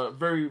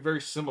 Very,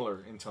 very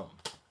similar in tone.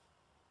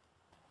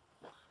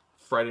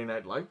 Friday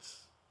Night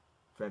Lights,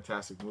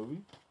 fantastic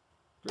movie,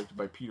 directed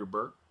by Peter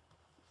Berg.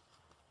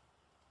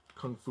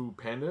 Kung Fu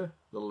Panda,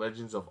 The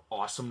Legends of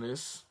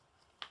Awesomeness.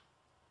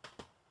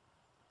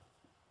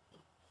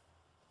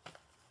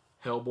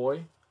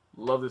 Hellboy,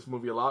 love this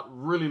movie a lot.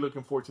 Really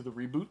looking forward to the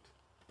reboot.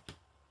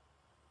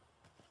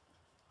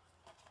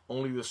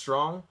 Only the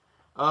Strong.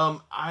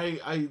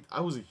 I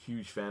was a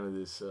huge fan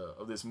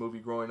of this movie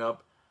growing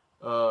up,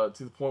 to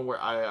the point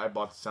where I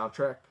bought the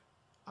soundtrack.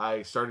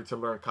 I started to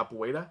learn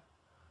capoeira,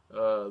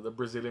 the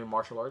Brazilian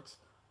martial arts,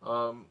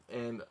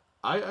 and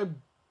I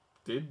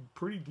did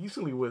pretty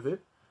decently with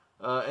it.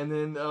 And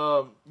then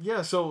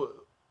so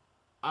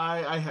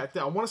I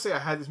want to say I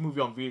had this movie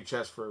on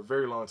VHS for a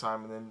very long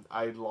time, and then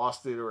I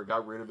lost it or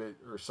got rid of it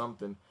or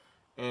something.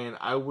 And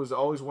I was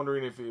always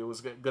wondering if it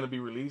was going to be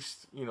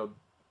released,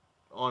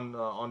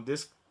 on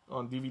disc,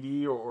 on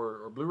DVD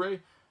or Blu-ray.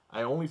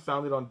 I only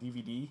found it on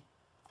DVD,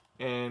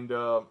 and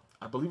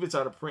I believe it's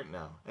out of print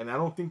now. And I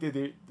don't think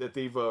that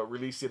they've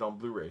released it on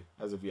Blu-ray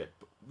as of yet.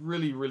 But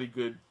really, really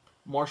good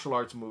martial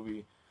arts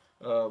movie.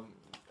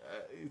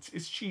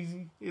 It's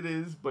cheesy, it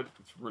is, but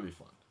it's really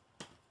fun.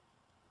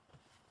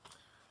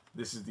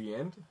 This is the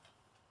end.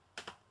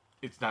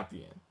 It's not the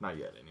end, not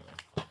yet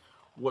anyway.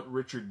 What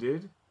Richard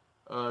Did.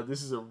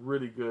 This is a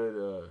really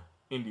good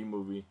indie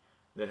movie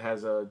that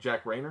has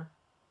Jack Rayner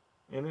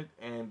in it,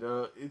 and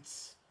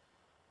it's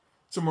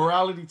a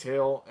morality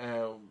tale,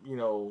 and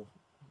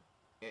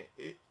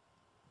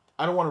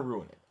I don't want to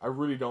ruin it. I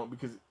really don't,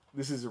 because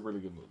this is a really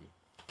good movie.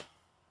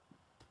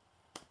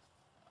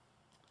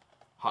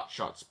 Hot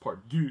Shots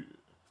Part 2.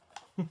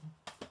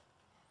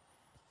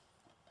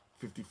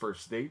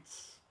 51st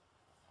Dates.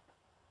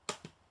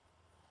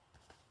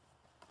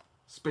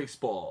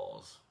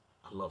 Spaceballs.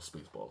 I love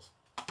Spaceballs.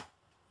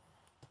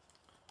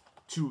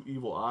 Two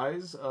Evil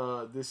Eyes.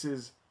 This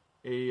is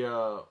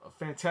a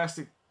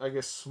fantastic, I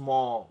guess,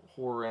 small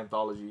horror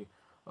anthology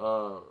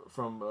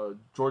from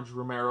George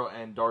Romero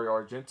and Dario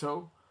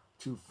Argento,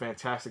 two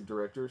fantastic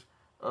directors.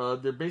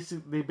 They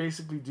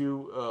basically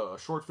do a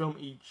short film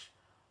each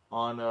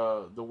on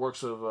the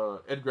works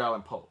of Edgar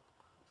Allan Poe.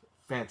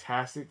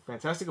 Fantastic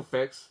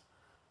effects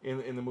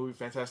in the movie.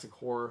 Fantastic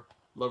horror.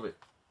 Love it.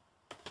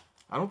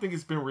 I don't think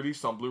it's been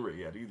released on Blu-ray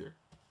yet either.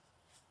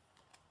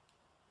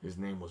 His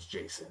Name Was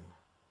Jason.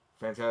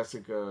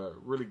 Fantastic,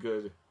 really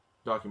good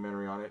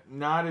documentary on it.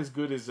 Not as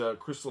good as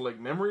Crystal Lake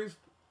Memories,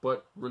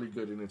 but really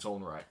good in its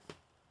own right.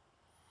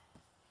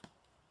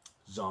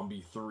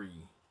 Zombie 3.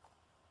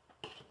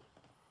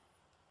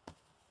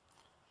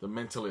 The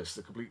Mentalist,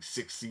 the complete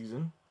 6th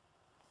season.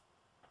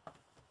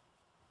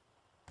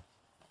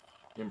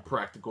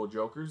 Impractical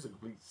Jokers, the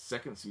complete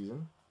 2nd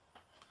season.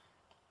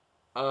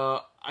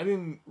 I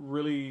didn't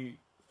really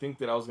think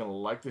that I was going to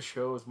like the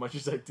show as much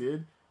as I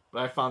did,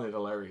 but I found it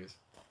hilarious.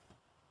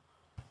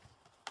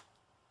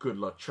 Good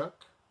Luck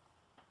Chuck.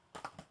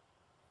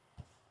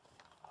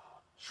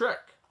 Shrek.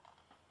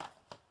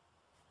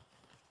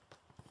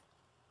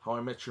 How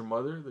I Met Your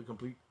Mother, the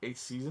complete 8th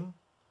season.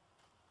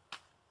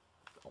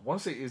 I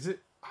want to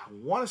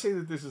say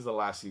that this is the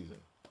last season.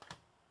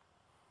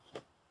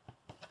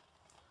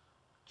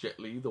 Jet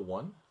Li, The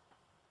One.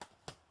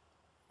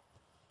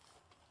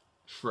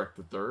 Shrek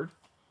the Third.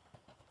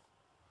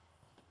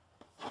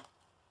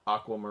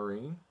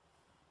 Aquamarine.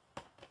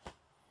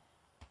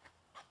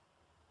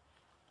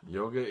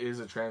 Yoga is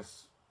a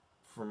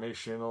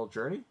transformational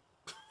journey.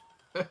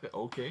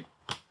 Okay.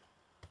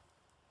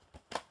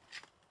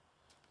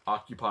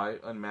 Occupy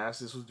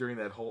Unmasked. This was during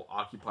that whole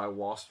Occupy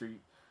Wall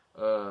Street,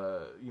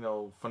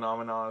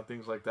 phenomenon and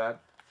things like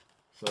that.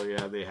 So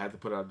yeah, they had to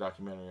put out a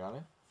documentary on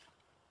it.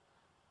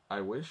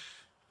 I Wish.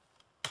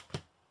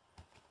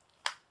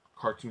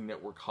 Cartoon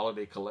Network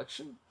Holiday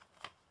Collection.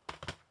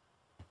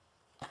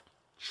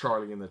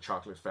 Charlie and the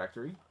Chocolate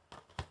Factory.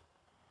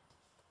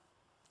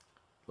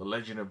 The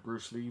Legend of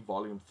Bruce Lee,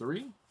 Volume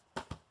 3.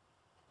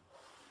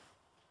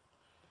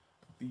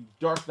 The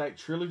Dark Knight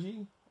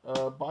Trilogy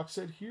box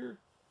set here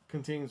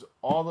contains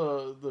all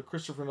the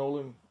Christopher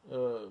Nolan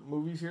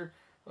movies here.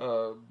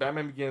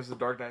 Batman Begins, The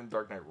Dark Knight, and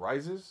Dark Knight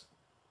Rises.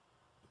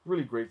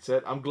 Really great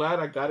set. I'm glad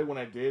I got it when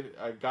I did.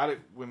 I got it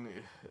when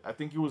I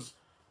think it was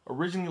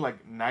originally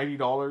like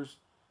 $90,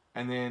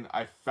 and then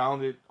I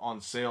found it on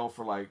sale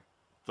for like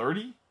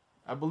 $30,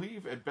 I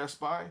believe, at Best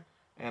Buy,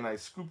 and I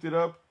scooped it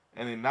up.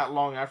 And then not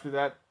long after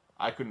that,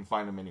 I couldn't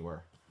find them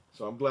anywhere.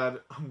 So I'm glad.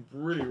 I'm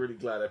really, really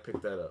glad I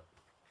picked that up.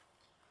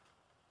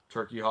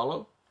 Turkey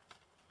Hollow.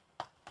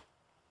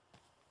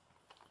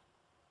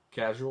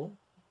 Casual.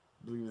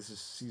 I believe this is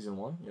season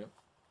 1. Yep.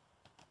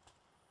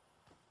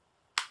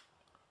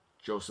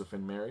 Joseph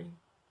and Mary.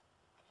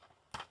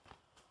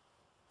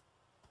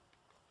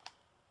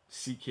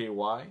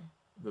 CKY,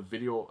 the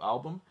video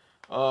album.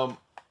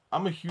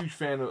 I'm a huge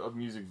fan of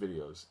music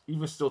videos,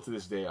 even still to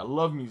this day. I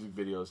love music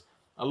videos.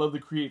 I love the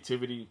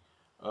creativity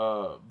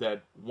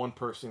that one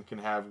person can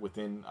have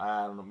within,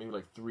 I don't know, maybe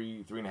like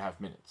 3.5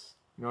 minutes.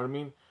 You know what I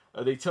mean?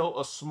 They tell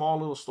a small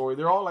little story.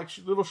 They're all like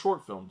little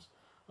short films.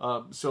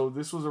 So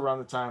this was around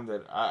the time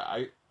that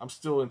I'm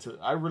still into.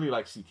 I really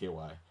like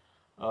CKY,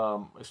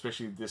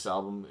 especially this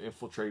album,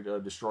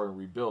 Infiltrate, Destroy, and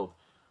Rebuild.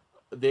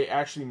 They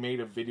actually made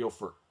a video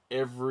for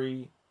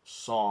every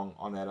song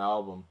on that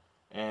album,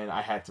 and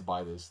I had to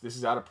buy this. This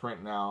is out of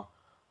print now.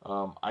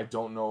 I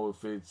don't know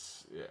if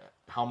it's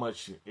how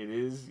much it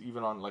is,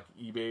 even on like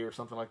eBay or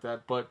something like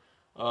that. But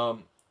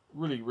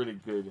really, really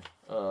good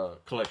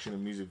collection of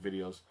music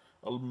videos.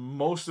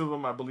 Most of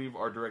them, I believe,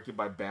 are directed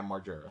by Bam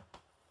Margera.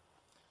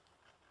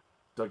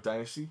 Duck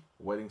Dynasty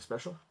Wedding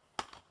Special.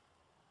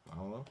 I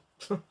don't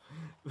know.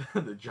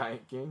 The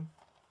Giant King.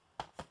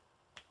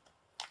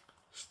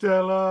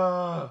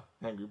 Stella.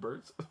 Angry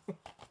Birds.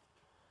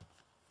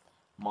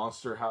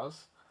 Monster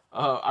House.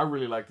 I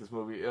really like this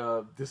movie.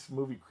 This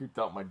movie creeped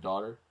out my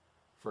daughter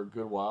for a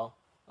good while.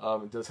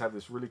 It does have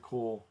this really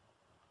cool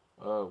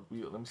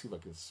wheel. Let me see if I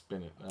can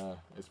spin it.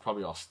 It's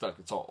probably all stuck.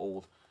 It's all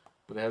old.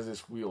 But it has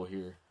this wheel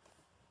here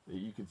that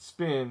you could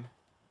spin.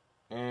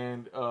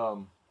 And,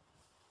 oh,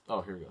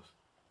 here it goes.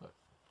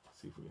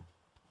 Let's see if we can.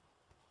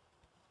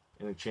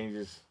 And it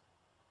changes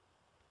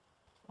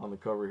on the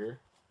cover here.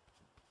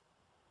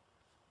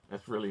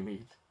 That's really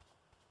neat.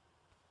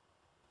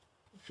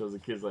 It shows the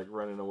kids like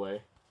running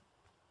away.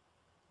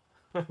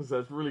 So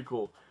that's really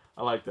cool.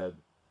 I like that.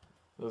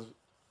 That's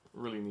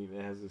really neat.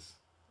 It has this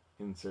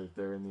insert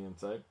there in the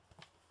inside.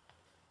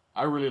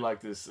 I really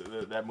like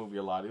that movie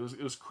a lot. It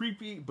was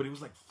creepy, but it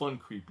was like fun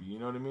creepy. You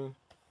know what I mean?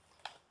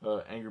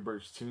 Angry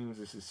Birds Tunes.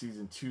 This is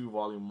season 2,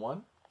 volume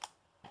 1.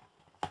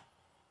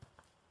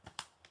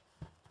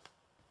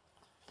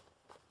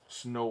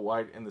 Snow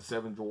White and the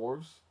Seven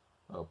Dwarfs,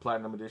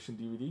 Platinum Edition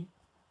DVD.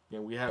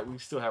 And we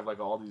still have like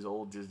all these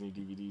old Disney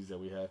DVDs that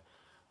we had.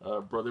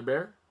 Brother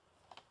Bear.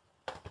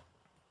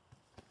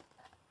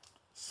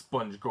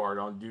 Sponge Guard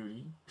on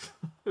Duty.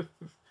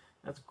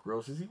 That's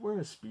gross. Is he wearing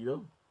a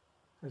Speedo?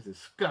 That's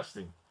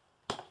disgusting.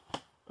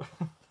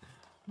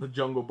 The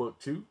Jungle Book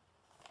 2.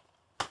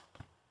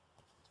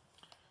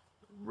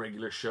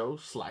 Regular Show,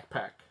 Slack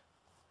Pack.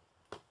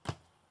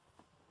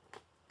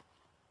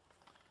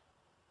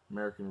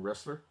 American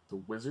Wrestler, The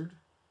Wizard.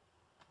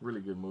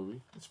 Really good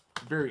movie. It's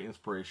very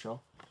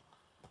inspirational.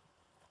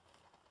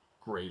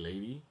 Gray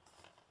Lady.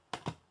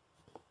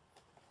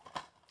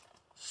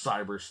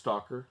 Cyber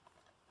Stalker.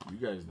 You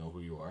guys know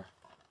who you are.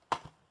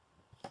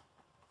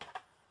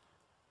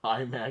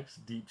 IMAX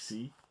Deep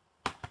Sea.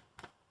 Let's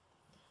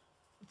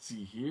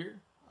see here.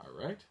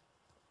 Alright.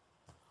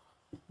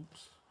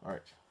 Oops.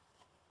 Alright.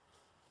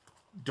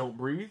 Don't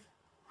Breathe.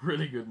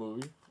 Really good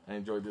movie. I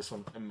enjoyed this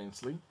one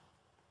immensely.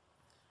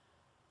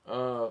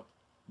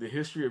 The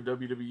History of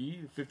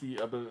WWE.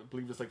 I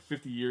believe it's like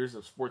 50 years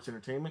of sports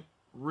entertainment.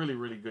 Really,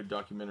 really good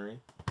documentary.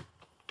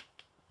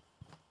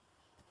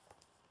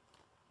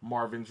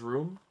 Marvin's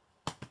Room.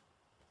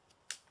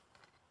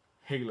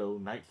 Halo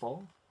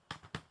Nightfall.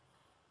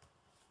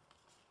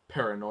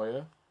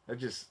 Paranoia. That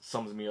just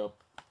sums me up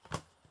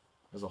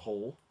as a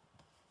whole.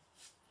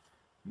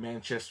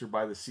 Manchester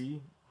by the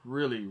Sea.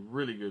 Really,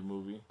 really good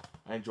movie.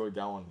 I enjoyed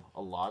that one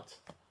a lot.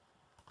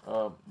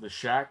 The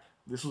Shack.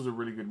 This was a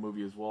really good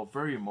movie as well.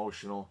 Very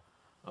emotional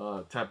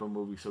type of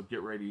movie. So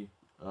get ready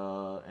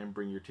and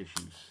bring your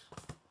tissues.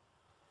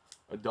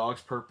 A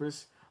Dog's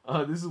Purpose.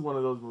 This is one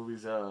of those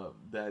movies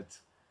that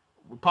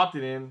we popped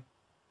it in.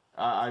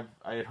 I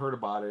had heard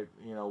about it.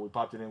 You know, we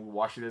popped it in. We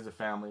watched it as a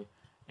family.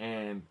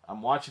 And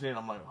I'm watching it. And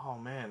I'm like, oh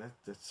man,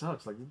 that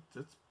sucks. Like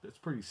that's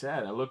pretty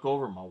sad. I look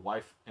over. My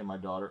wife and my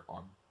daughter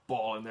are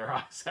bawling their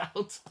eyes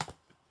out.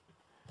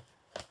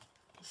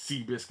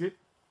 Seabiscuit.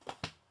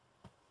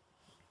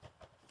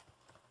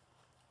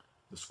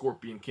 The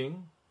Scorpion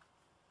King.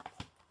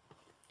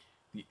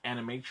 The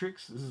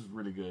Animatrix. This is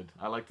really good.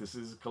 I like this.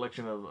 This is a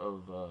collection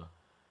of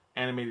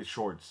animated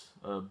shorts.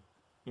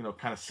 You know,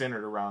 kind of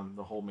centered around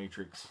the whole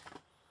Matrix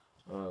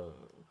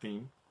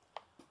theme.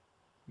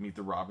 Meet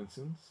the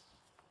Robinsons.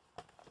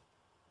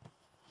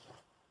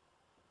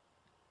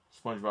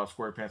 SpongeBob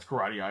SquarePants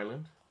Karate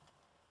Island.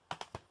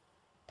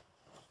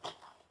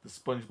 The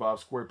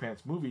SpongeBob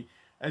SquarePants movie.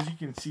 As you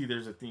can see,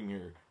 there's a theme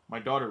here. My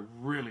daughter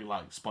really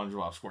liked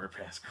SpongeBob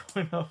SquarePants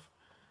growing up.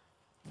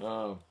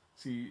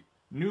 See,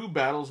 New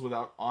Battles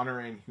Without Honor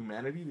and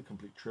Humanity, the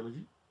complete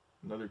trilogy.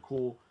 Another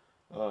cool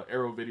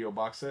Arrow Video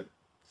box set.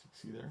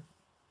 See there.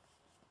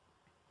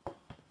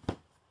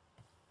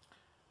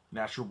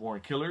 Natural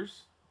Born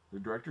Killers, the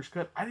director's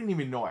cut. I didn't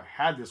even know I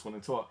had this one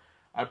until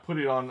I put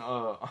it on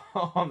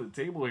on the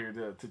table here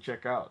to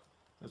check out.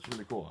 That's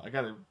really cool. I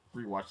gotta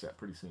rewatch that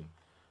pretty soon.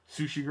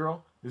 Sushi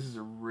Girl. This is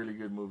a really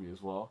good movie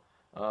as well.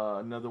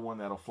 Another one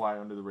that'll fly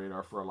under the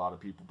radar for a lot of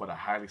people, but I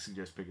highly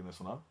suggest picking this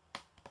one up.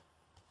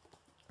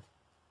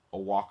 A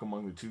Walk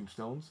Among the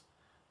Tombstones,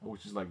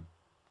 which is like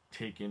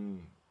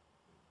Taken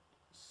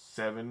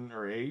 7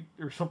 or 8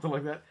 or something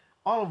like that.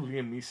 All of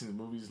Liam Neeson's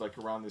movies, like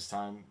around this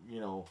time,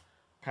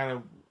 kind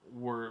of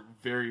were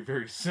very,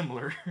 very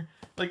similar.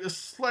 Like a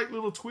slight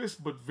little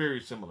twist, but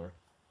very similar.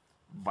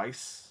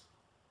 Vice.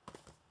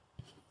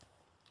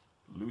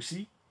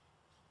 Lucy.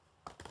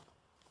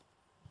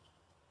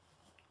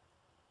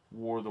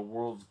 War of the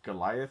Worlds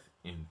Goliath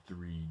in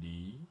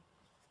 3D.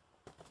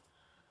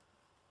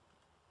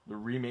 The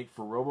remake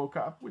for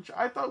RoboCop, which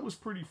I thought was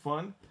pretty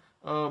fun.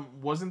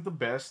 Wasn't the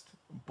best,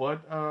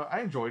 but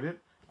I enjoyed it.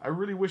 I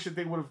really wish that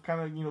they would have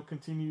kind of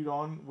continued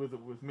on with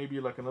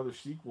maybe like another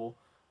sequel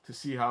to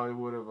see how it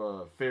would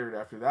have fared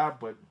after that.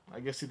 But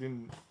I guess it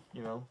didn't.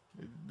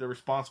 The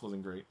response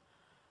wasn't great.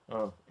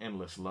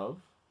 Endless Love.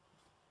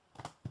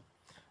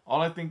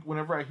 All I think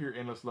whenever I hear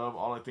Endless Love,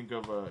 all I think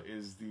of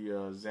is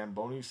the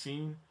Zamboni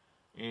scene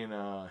in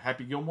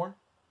Happy Gilmore,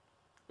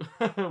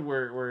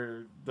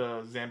 where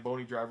the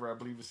Zamboni driver, I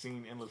believe, is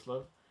singing Endless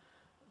Love.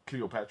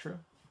 Cleopatra.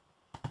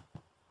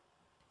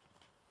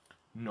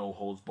 No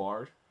Holds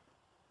Barred.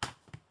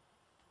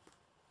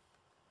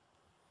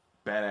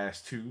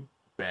 Badass 2.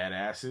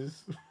 Badasses.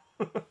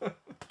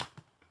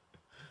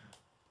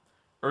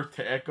 Earth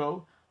to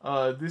Echo.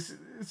 This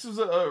was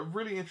a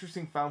really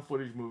interesting found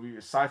footage movie, a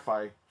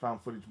sci-fi found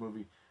footage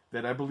movie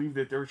that I believe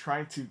that they were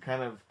trying to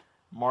kind of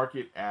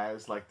market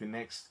as like the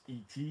next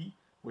E.T.,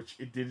 which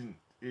it didn't.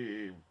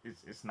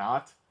 It's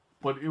not,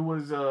 but it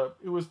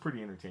was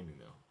pretty entertaining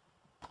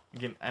though.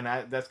 Again,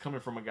 and that's coming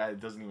from a guy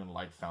that doesn't even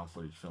like found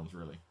footage films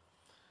really.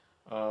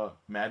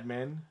 Mad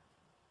Men,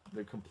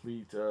 the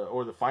complete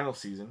or the final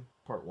season,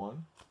 part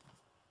 1.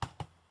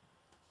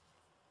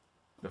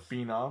 The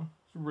Phenom,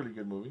 it's a really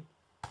good movie.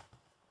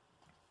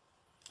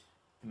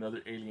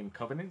 Another Alien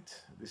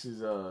Covenant. This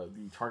is the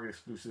Target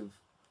exclusive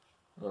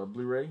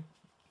Blu-ray.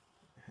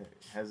 It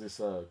has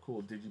this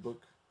cool digibook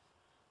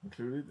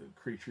included,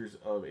 The Creatures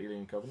of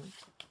Alien Covenant.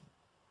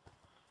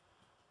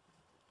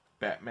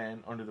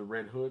 Batman Under the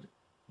Red Hood,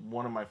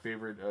 one of my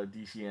favorite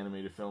DC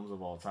animated films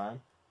of all time.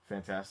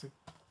 Fantastic.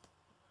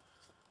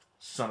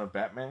 Son of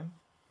Batman.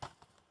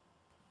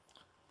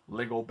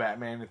 Lego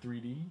Batman in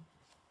 3D.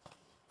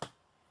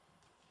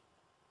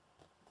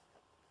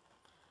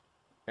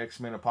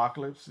 X-Men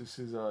Apocalypse. This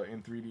is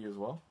in 3D as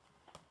well.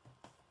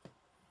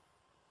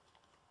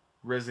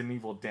 Resident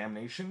Evil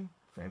Damnation.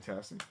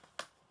 Fantastic.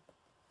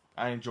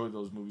 I enjoy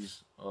those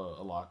movies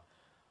a lot.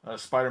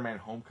 Spider-Man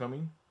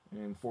Homecoming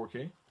in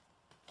 4K.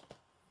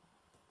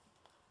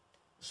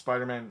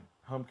 Spider-Man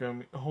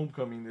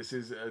Homecoming. This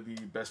is the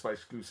Best Buy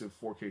exclusive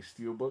 4K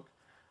Steelbook.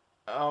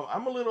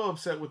 I'm a little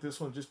upset with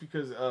this one just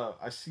because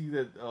I see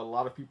that a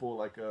lot of people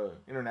like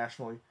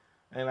internationally,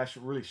 and I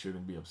really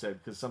shouldn't be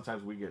upset because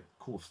sometimes we get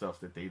cool stuff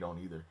that they don't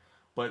either.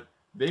 But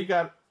they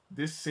got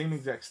this same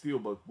exact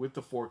Steelbook with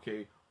the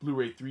 4K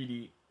Blu-ray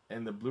 3D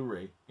and the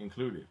Blu-ray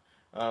included.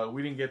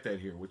 We didn't get that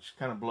here, which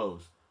kind of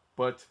blows.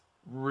 But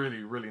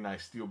really, really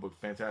nice Steelbook.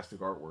 Fantastic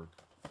artwork.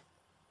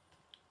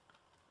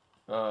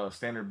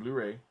 Standard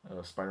Blu-ray,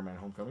 Spider-Man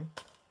Homecoming.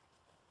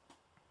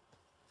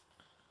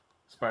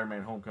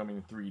 Spider-Man Homecoming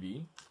in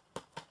 3D.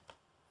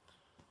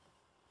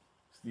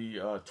 It's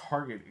the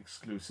Target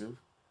exclusive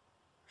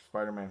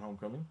Spider-Man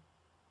Homecoming.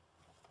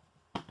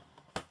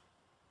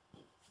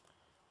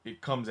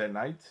 It Comes at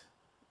Night.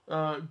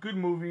 Good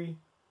movie.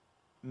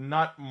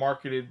 Not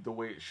marketed the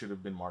way it should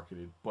have been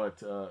marketed, but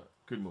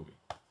good movie.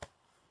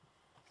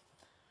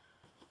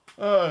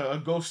 A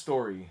Ghost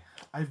Story.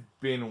 I've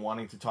been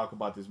wanting to talk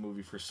about this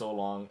movie for so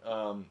long.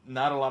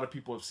 Not a lot of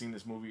people have seen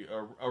this movie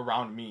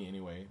around me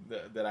anyway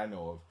that I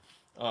know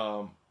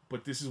of.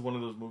 But this is one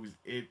of those movies.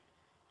 It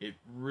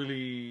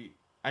really.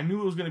 I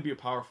knew it was going to be a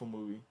powerful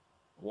movie,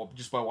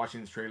 just by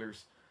watching the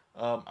trailers.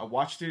 I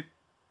watched it.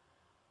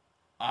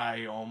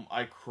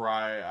 I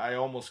cry. I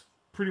almost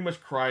pretty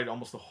much cried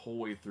almost the whole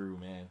way through,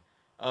 man.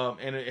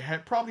 And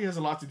it probably has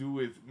a lot to do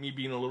with me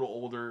being a little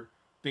older,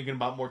 thinking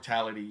about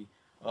mortality.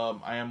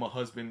 I am a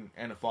husband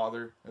and a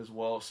father as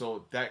well,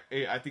 so that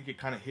I think it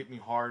kind of hit me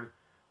hard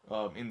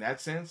in that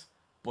sense.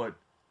 But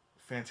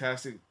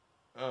fantastic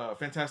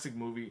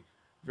movie,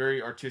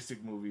 very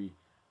artistic movie,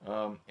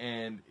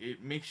 and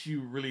it makes you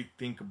really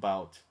think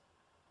about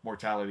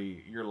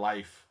mortality, your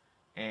life,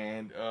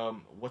 and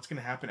what's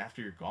gonna happen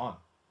after you're gone.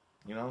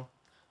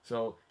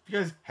 So if you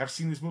guys have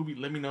seen this movie,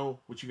 let me know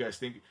what you guys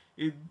think.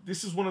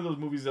 This is one of those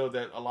movies though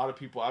that a lot of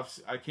people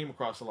I came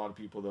across a lot of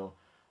people though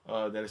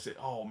that I said,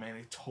 oh man,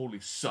 it totally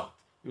sucked.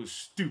 It was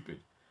stupid.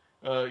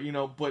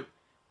 But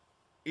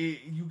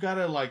you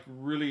gotta like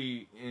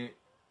really,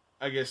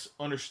 I guess,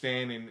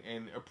 understand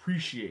and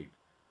appreciate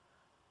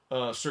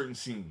certain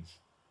scenes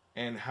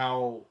and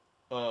how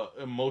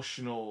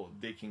emotional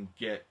they can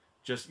get,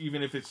 just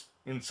even if it's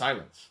in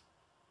silence.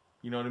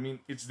 You know what I mean?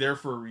 It's there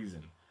for a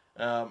reason.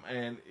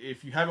 And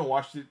if you haven't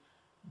watched it,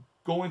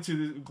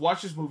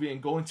 watch this movie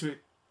and go into it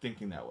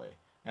thinking that way,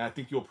 and I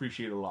think you'll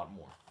appreciate it a lot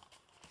more.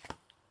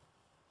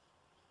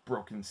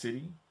 Broken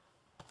City.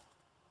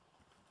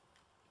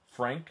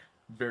 Frank,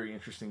 very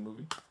interesting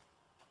movie.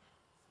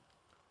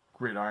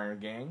 Gridiron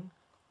Gang.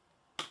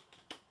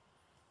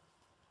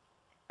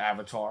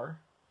 Avatar.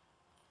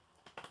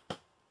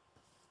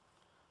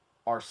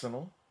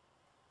 Arsenal.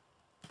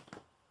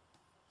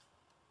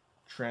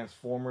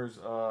 Transformers,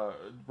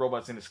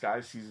 Robots in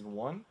Disguise, Season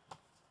 1.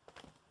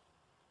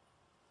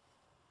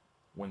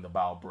 When the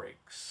Bow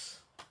Breaks,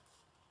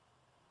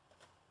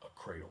 a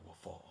cradle will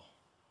fall.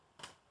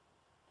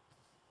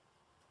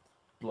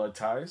 Blood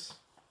Ties.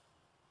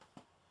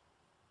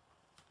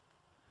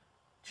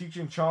 Cheech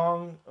and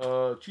Chong,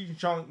 the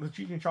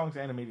Cheech and Chong's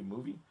animated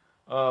movie.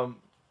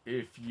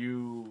 If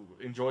you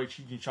enjoy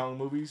Cheech and Chong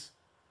movies,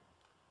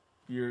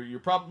 you're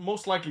probably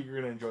most likely you're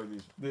gonna enjoy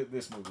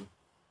this movie.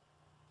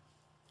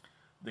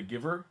 The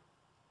Giver.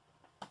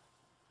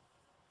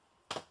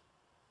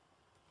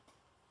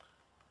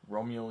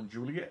 Romeo and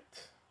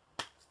Juliet.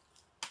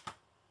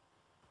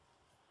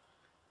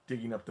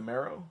 Digging Up the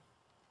Marrow.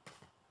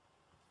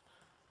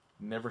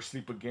 Never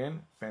Sleep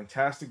Again.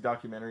 Fantastic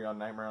documentary on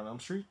Nightmare on Elm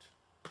Street.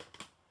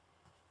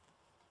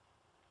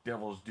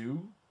 Devil's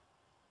Due.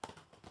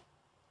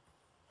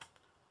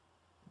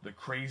 The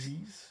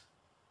Crazies.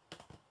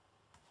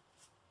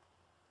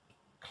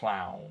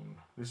 Clown.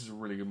 This is a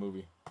really good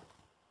movie.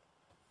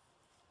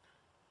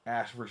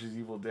 Ash vs.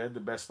 Evil Dead, the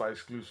Best Buy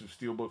exclusive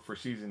steelbook for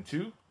Season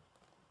 2.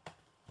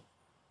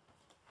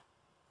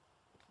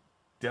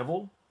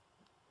 Devil.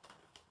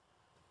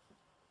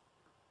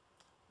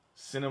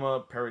 Cinema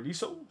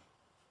Paradiso.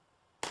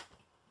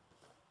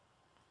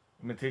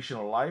 Imitation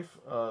of Life,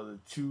 the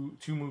two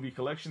movie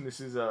collection. This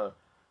is it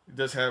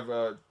does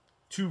have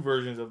two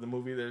versions of the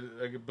movie. There's,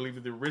 I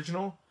believe, the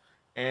original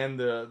and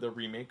the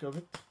remake of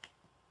it.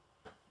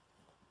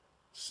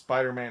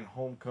 Spider-Man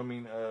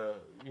Homecoming.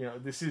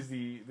 This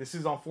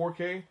is on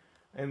 4K,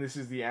 and this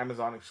is the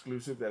Amazon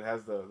exclusive that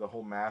has the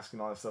whole mask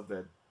and all that stuff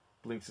that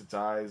blinks its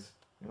eyes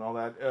and all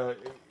that.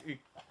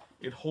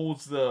 It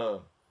holds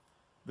the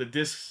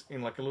discs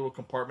in like a little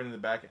compartment in the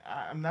back.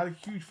 I'm not a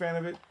huge fan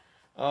of it.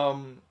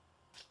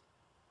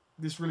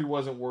 This really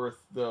wasn't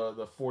worth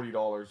the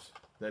 $40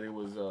 that it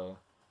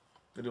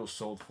was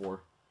sold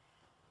for.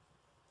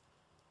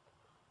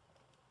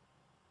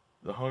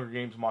 The Hunger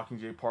Games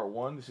Mockingjay Part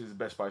 1. This is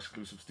Best Buy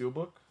exclusive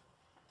steelbook.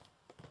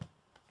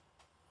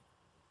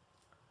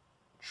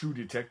 True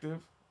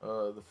Detective,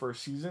 the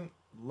first season.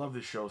 Love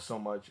this show so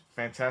much.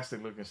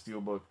 Fantastic looking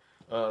steelbook.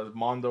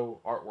 Mondo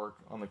artwork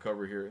on the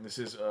cover here, and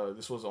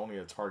this was only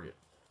at Target.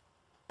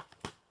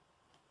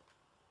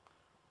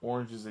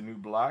 Orange is the New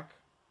Black.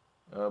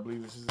 I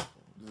believe this is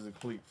the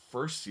complete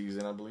first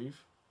season, I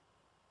believe.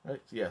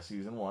 Right? Yeah,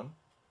 Season 1.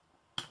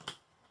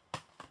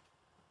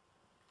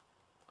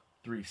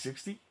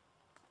 360.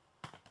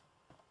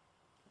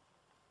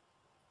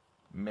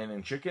 Men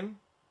and Chicken.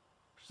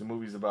 The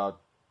movie's about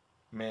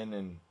men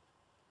and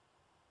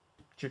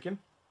chicken.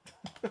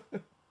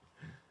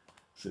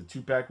 It's a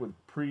 2-pack with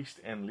Priest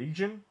and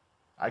Legion.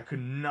 I could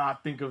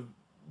not think of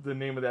the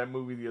name of that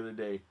movie the other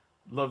day.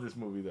 Love this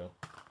movie, though.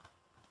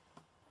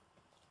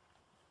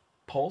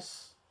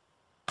 Pulse.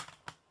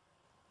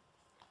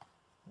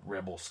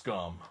 Rebel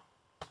Scum.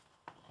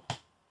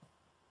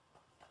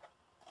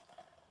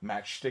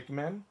 Matchstick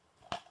Men.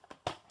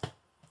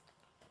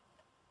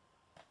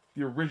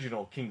 The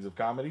original Kings of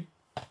Comedy.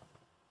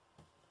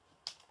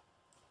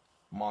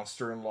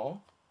 Monster-in-Law.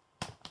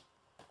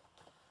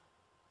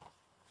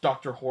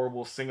 Dr.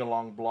 Horrible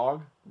Sing-Along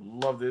Blog.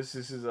 Love this.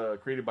 This is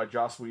created by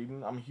Joss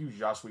Whedon. I'm a huge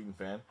Joss Whedon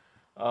fan.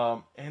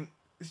 And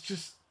it's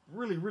just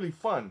really, really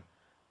fun.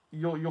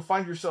 You'll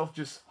find yourself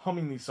just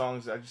humming these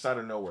songs just out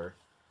of nowhere.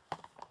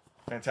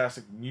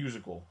 Fantastic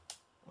musical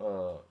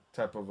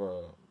type of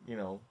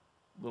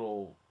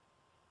little,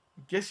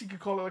 I guess you could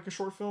call it like a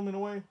short film in a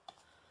way.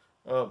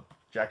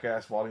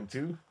 Jackass Volume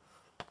 2.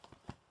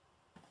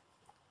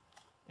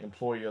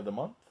 Employee of the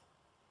Month.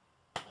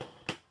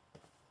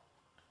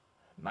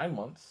 9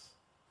 months.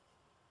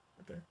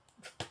 Right there.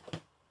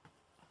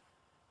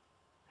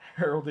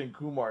 Harold and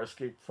Kumar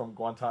escaped from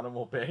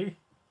Guantanamo Bay.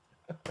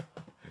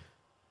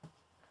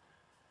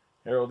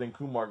 Harold and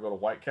Kumar go to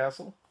White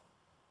Castle.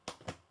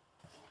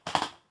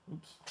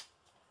 Oops.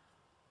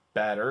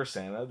 Bad Earth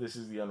Santa. This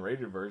is the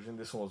unrated version.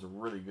 This one was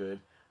really good.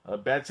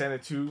 Bad Santa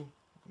 2,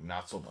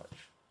 not so much.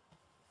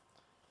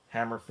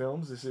 Hammer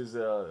Films. This is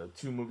a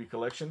 2-movie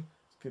collection.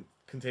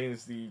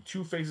 Contains the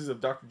 2 Faces of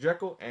Dr.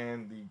 Jekyll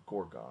and the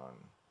Gorgon.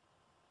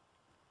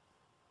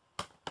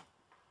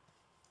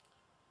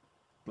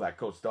 Black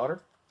Coat's Daughter.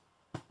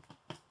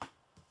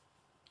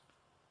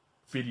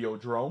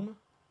 Videodrome.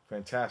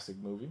 Fantastic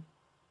movie.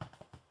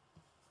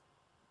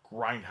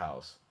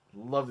 Grindhouse.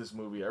 Love this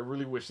movie. I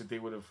really wish that they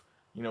would have,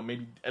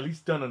 maybe at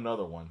least done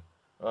another one.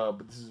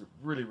 But this is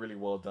really, really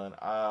well done.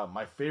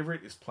 My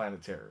favorite is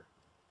Planet Terror.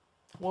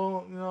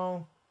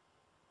 Well,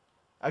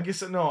 I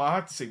guess, no, I'll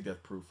have to say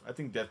Death Proof. I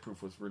think Death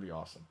Proof was really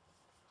awesome.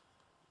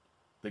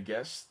 The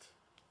Guest.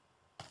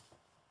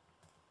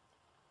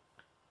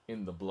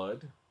 In the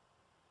Blood.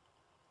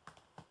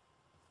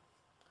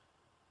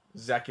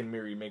 Zack and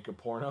Miri Make a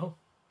Porno.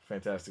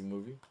 Fantastic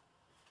movie.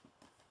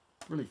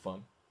 Really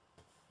fun.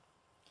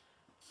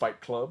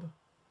 Fight Club.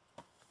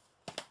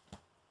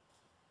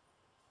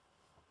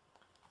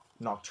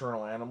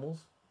 Nocturnal Animals.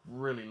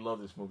 Really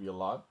love this movie a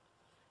lot.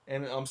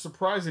 And I'm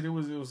surprised that it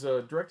was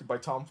directed by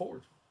Tom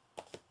Ford.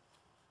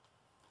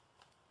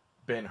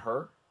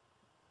 Ben-Hur.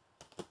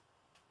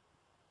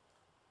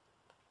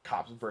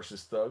 Cops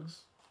versus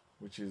Thugs,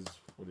 which is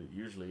what it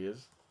usually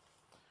is.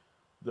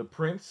 The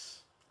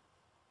Prince.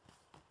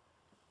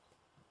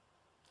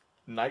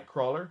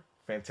 Nightcrawler.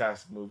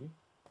 Fantastic movie.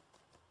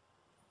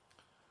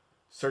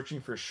 Searching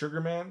for Sugar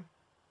Man.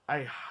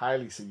 I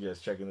highly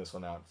suggest checking this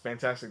one out.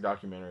 Fantastic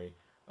documentary.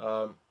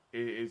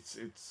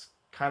 It's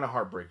kind of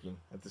heartbreaking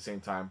at the same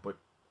time, but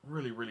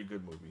really, really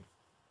good movie.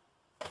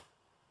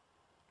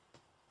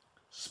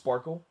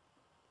 Sparkle.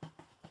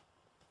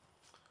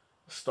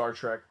 Star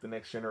Trek The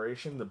Next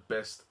Generation, The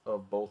Best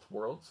of Both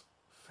Worlds.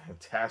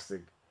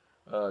 Fantastic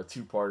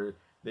two-parter.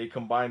 They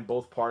combine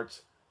both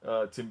parts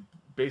to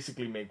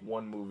basically make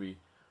one movie.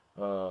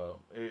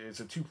 It's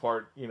a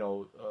two-part,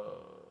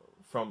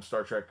 from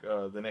Star Trek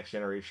The Next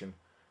Generation,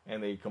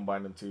 and they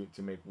combine them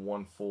to make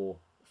one full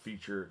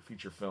feature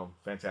film.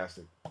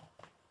 Fantastic.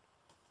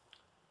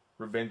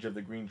 Revenge of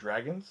the Green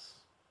Dragons.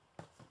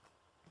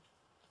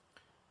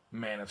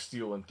 Man of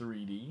Steel in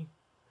 3D.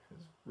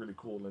 It's really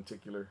cool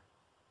lenticular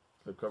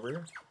slipcover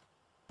here.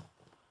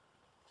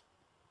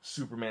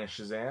 Superman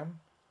Shazam.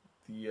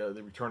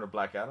 The Return of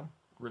Black Adam.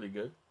 Really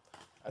good.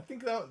 I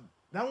think that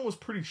one was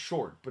pretty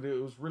short, but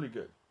it was really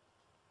good.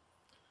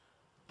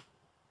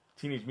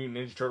 Teenage Mutant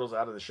Ninja Turtles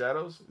Out of the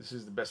Shadows. This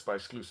is the Best Buy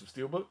exclusive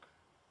steelbook.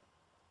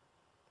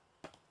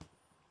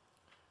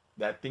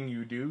 That Thing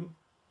You Do.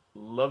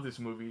 Love this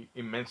movie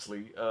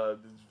immensely.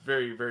 It's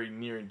very, very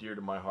near and dear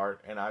to my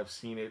heart, and I've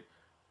seen it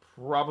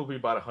probably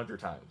about 100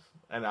 times.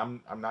 And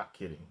I'm not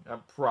kidding.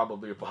 I'm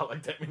probably about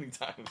like that many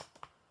times.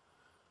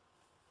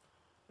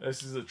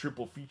 This is a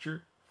triple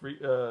feature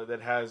that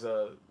has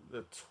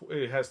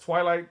it has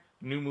Twilight,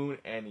 New Moon,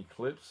 and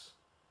Eclipse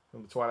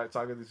from the Twilight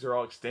Saga. These are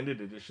all extended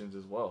editions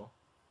as well.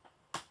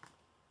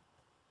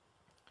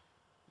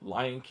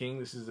 Lion King.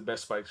 This is the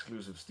Best Buy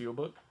exclusive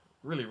steelbook.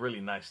 Really,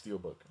 really nice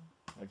steelbook.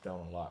 I like that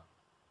one a lot.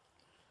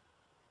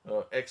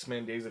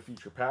 X-Men Days of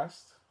Future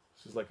Past.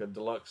 This is like a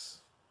deluxe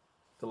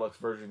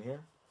version here.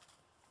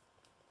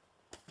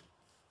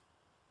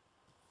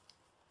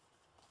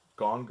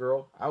 Gone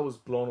Girl. I was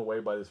blown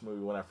away by this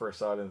movie when I first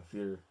saw it in the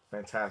theater.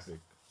 Fantastic.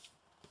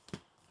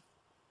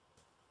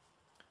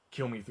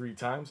 Kill Me 3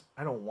 Times.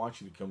 I don't want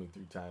you to kill me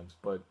 3 times,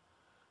 but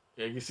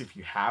I guess if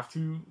you have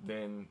to,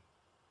 then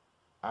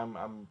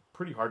I'm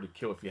pretty hard to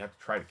kill if you have to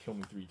try to kill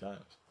me 3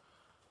 times.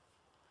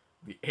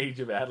 The Age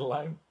of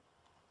Adeline.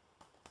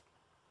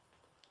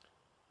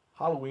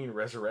 Halloween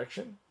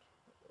Resurrection.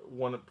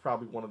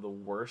 Probably one of the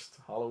worst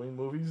Halloween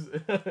movies,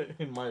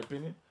 in my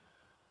opinion.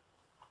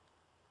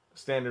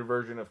 Standard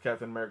version of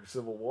Captain America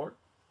Civil War.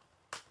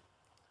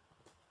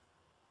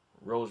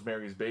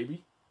 Rosemary's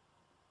Baby.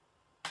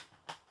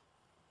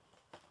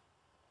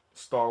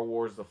 Star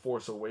Wars The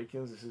Force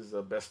Awakens. This is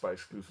a Best Buy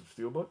exclusive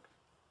steelbook.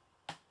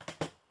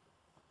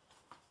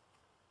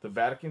 The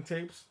Vatican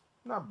Tapes.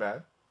 Not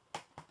bad.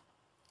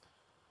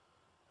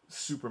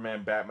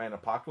 Superman Batman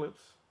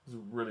Apocalypse. This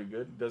is really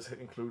good. It does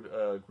include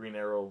a Green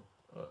Arrow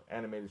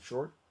animated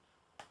short.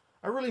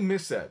 I really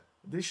miss that.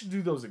 They should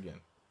do those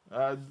again.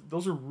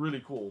 Those are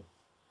really cool.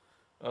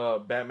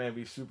 Batman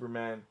v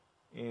Superman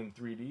in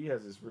 3D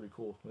has this really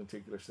cool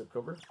lenticular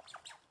slipcover.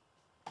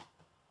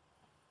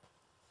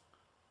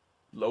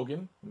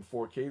 Logan in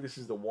 4K. This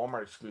is the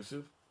Walmart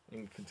exclusive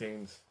and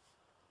contains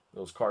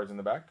those cards in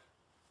the back.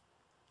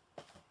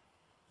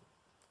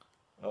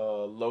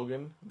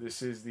 Logan.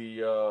 This is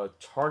the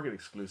Target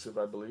exclusive,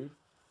 I believe,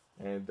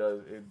 and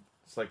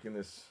it's like in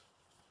this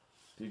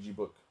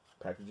Digibook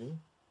packaging.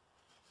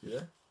 See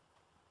there?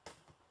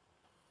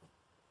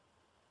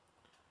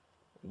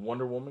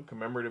 Wonder Woman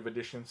Commemorative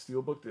Edition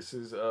Steelbook. This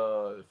is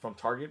from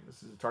Target.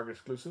 This is a Target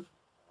exclusive.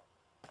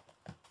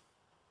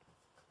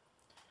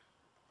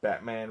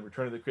 Batman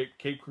Return of the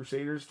Caped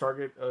Crusaders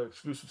Target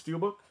exclusive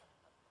Steelbook.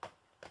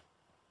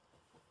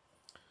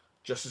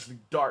 Justice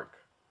League Dark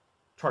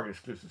Target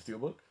exclusive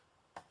Steelbook.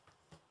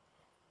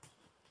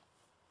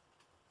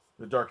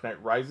 The Dark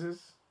Knight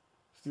Rises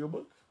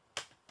Steelbook.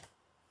 I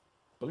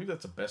believe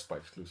that's a Best Buy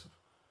exclusive.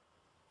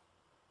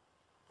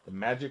 The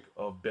Magic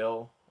of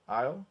Belle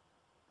Isle.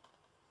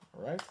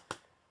 Alright.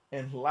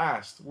 And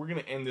last, we're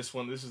going to end this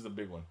one. This is the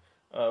big one.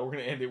 We're going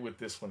to end it with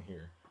this one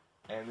here.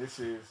 And this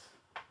is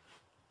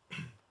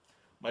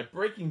my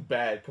Breaking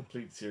Bad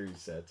complete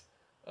series set.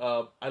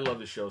 I love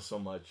the show so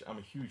much. I'm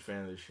a huge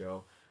fan of the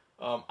show.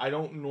 I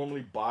don't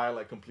normally buy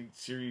like complete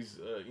series,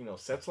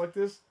 sets like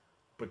this,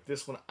 but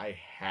this one I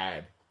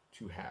had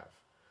to have.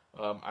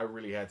 I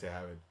really had to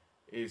have it.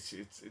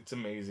 It's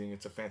amazing.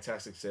 It's a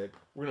fantastic set.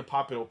 We're gonna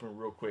pop it open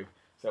real quick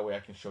so that way I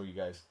can show you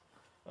guys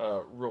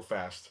real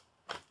fast,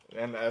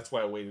 and that's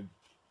why I waited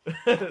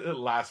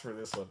last for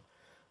this one.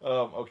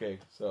 Okay,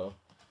 so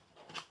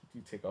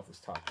you take off this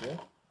top here,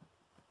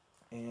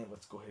 and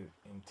let's go ahead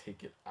and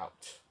take it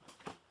out.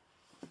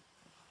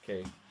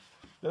 Okay,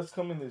 does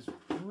come in this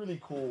really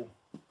cool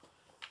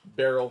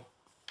barrel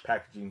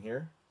packaging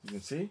here. You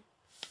can see,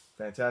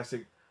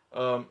 fantastic.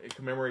 It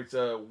commemorates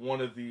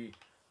one of the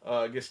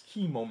I guess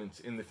key moments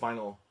in the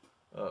final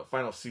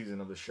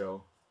season of the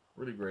show.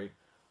 Really great.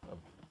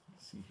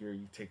 See here,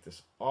 you take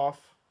this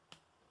off.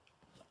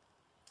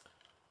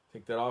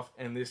 Take that off,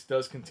 and this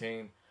does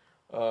contain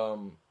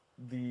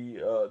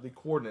the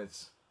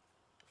coordinates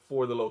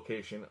for the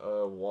location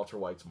of Walter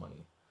White's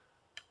money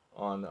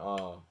on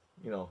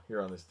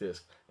here on this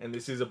disc. And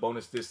this is a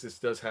bonus disc. This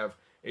does have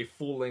a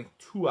full-length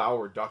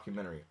 2-hour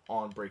documentary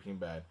on Breaking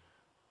Bad.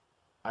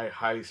 I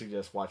highly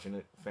suggest watching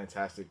it.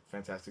 Fantastic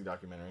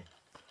documentary.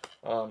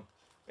 And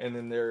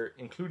then there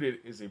included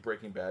is a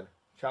Breaking Bad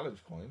challenge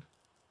coin.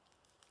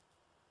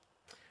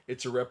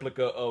 It's a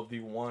replica of the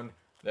one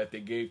that they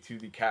gave to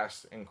the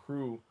cast and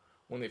crew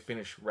when they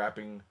finished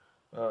wrapping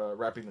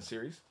the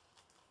series.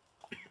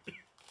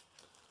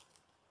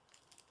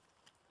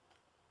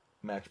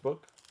 Matchbook.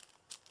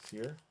 It's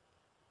here.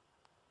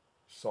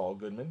 Saul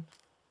Goodman.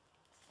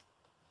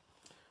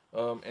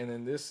 And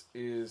then this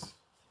is,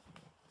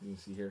 you can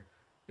see here,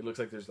 it looks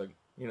like there's like,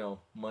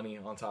 money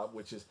on top,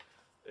 which is,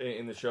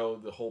 in the show,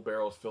 the whole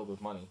barrel is filled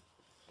with money.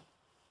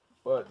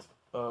 But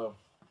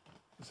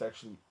this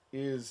actually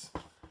is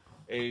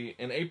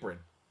an apron.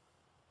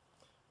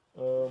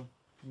 You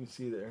can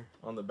see there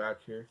on the back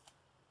here,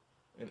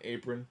 an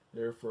apron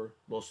there for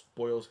Los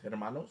Pollos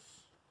Hermanos.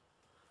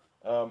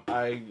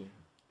 I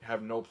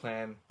have no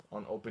plan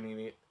on opening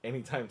it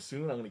anytime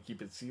soon. I'm going to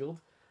keep it sealed,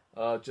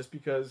 just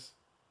because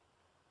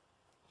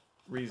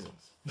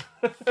reasons.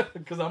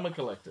 Because I'm a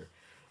collector.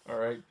 All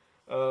right.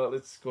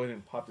 Let's go ahead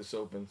and pop this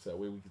open so that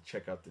way we can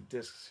check out the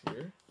discs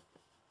here.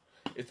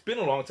 It's been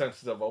a long time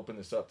since I've opened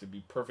this up, to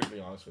be perfectly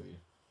honest with you.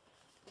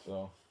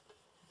 So,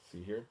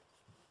 see here.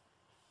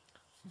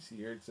 You see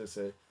here, it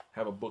says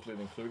have a booklet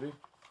included,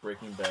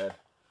 Breaking Bad,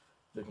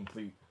 the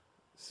complete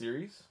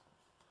series.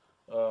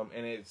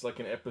 And it's like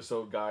an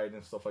episode guide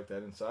and stuff like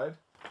that inside.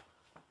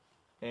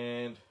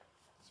 And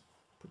let's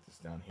put this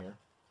down here.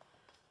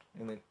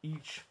 And then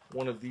each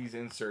one of these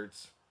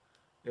inserts,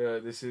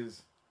 this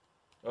is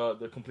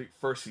the complete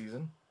first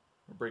season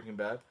of Breaking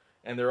Bad,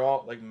 and they're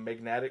all like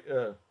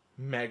magnetically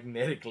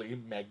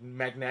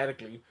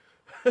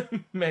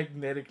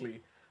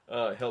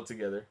held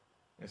together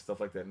and stuff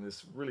like that in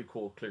this really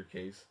cool clear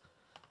case.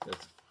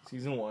 That's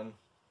season 1,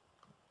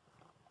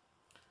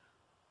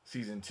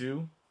 season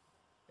 2,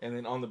 and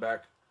then on the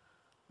back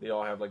they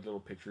all have like little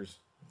pictures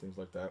and things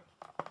like that.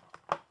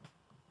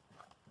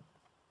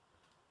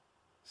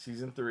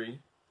 Season 3,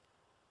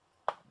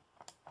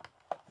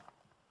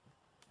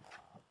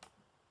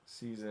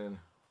 season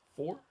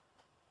 4,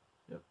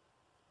 yep,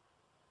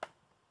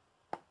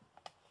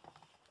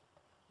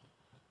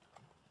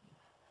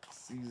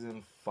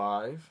 season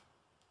 5,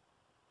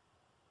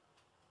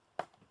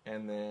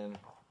 and then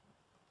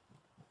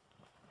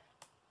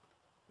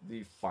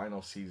the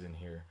final season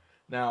here.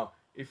 Now,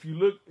 if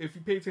you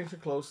pay attention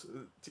close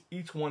to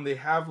each one, they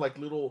have like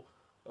little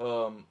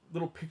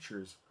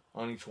pictures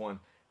on each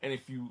one, and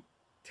if you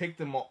take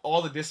them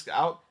all the discs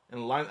out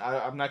and line,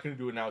 I'm not going to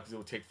do it now because it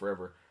will take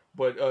forever.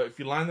 But if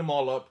you line them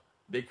all up,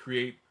 they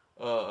create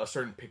a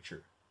certain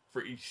picture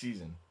for each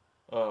season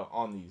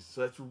on these.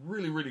 So that's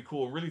really, really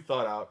cool, really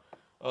thought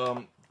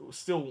out.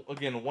 Still,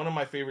 again, one of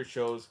my favorite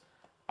shows.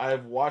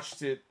 I've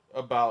watched it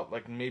about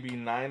like maybe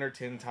 9 or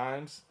 10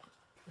 times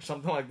or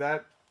something like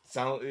that.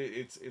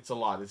 It's a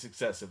lot. It's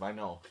excessive, I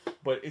know.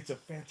 But it's a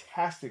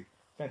fantastic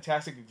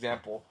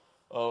example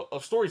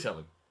of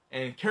storytelling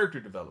and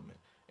character development.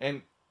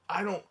 And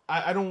I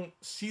don't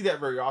see that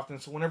very often.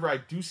 So whenever I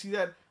do see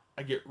that,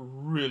 I get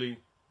really,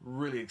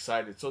 really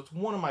excited. So it's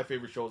one of my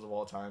favorite shows of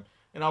all time,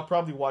 and I'll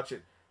probably watch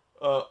it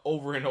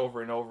over and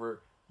over and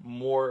over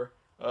more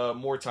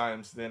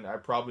times than I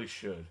probably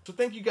should. So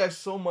thank you guys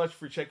so much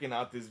for checking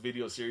out this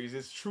video series.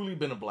 It's truly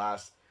been a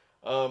blast,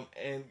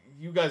 and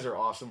you guys are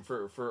awesome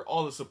for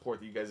all the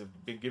support that you guys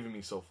have been giving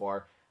me so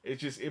far.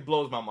 It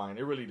blows my mind.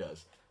 It really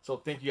does. So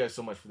thank you guys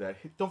so much for that.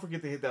 Don't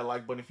forget to hit that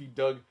like button if you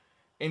dug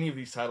any of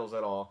these titles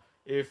at all.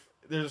 If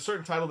there's a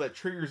certain title that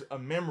triggers a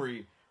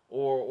memory,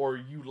 or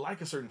you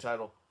like a certain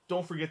title,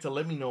 don't forget to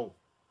let me know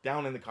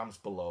down in the comments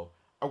below.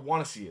 I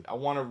want to see it. I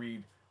want to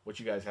read what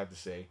you guys have to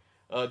say.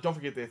 Don't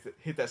forget to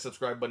hit that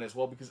subscribe button as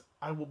well, because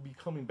I will be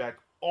coming back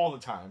all the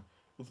time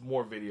with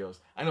more videos.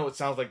 I know it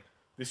sounds like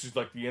this is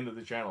like the end of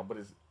the channel, but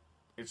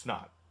it's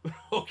not.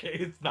 Okay,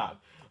 it's not.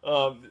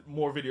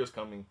 More videos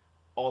coming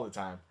all the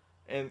time.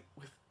 And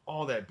with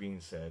all that being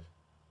said,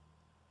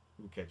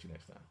 we'll catch you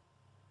next time.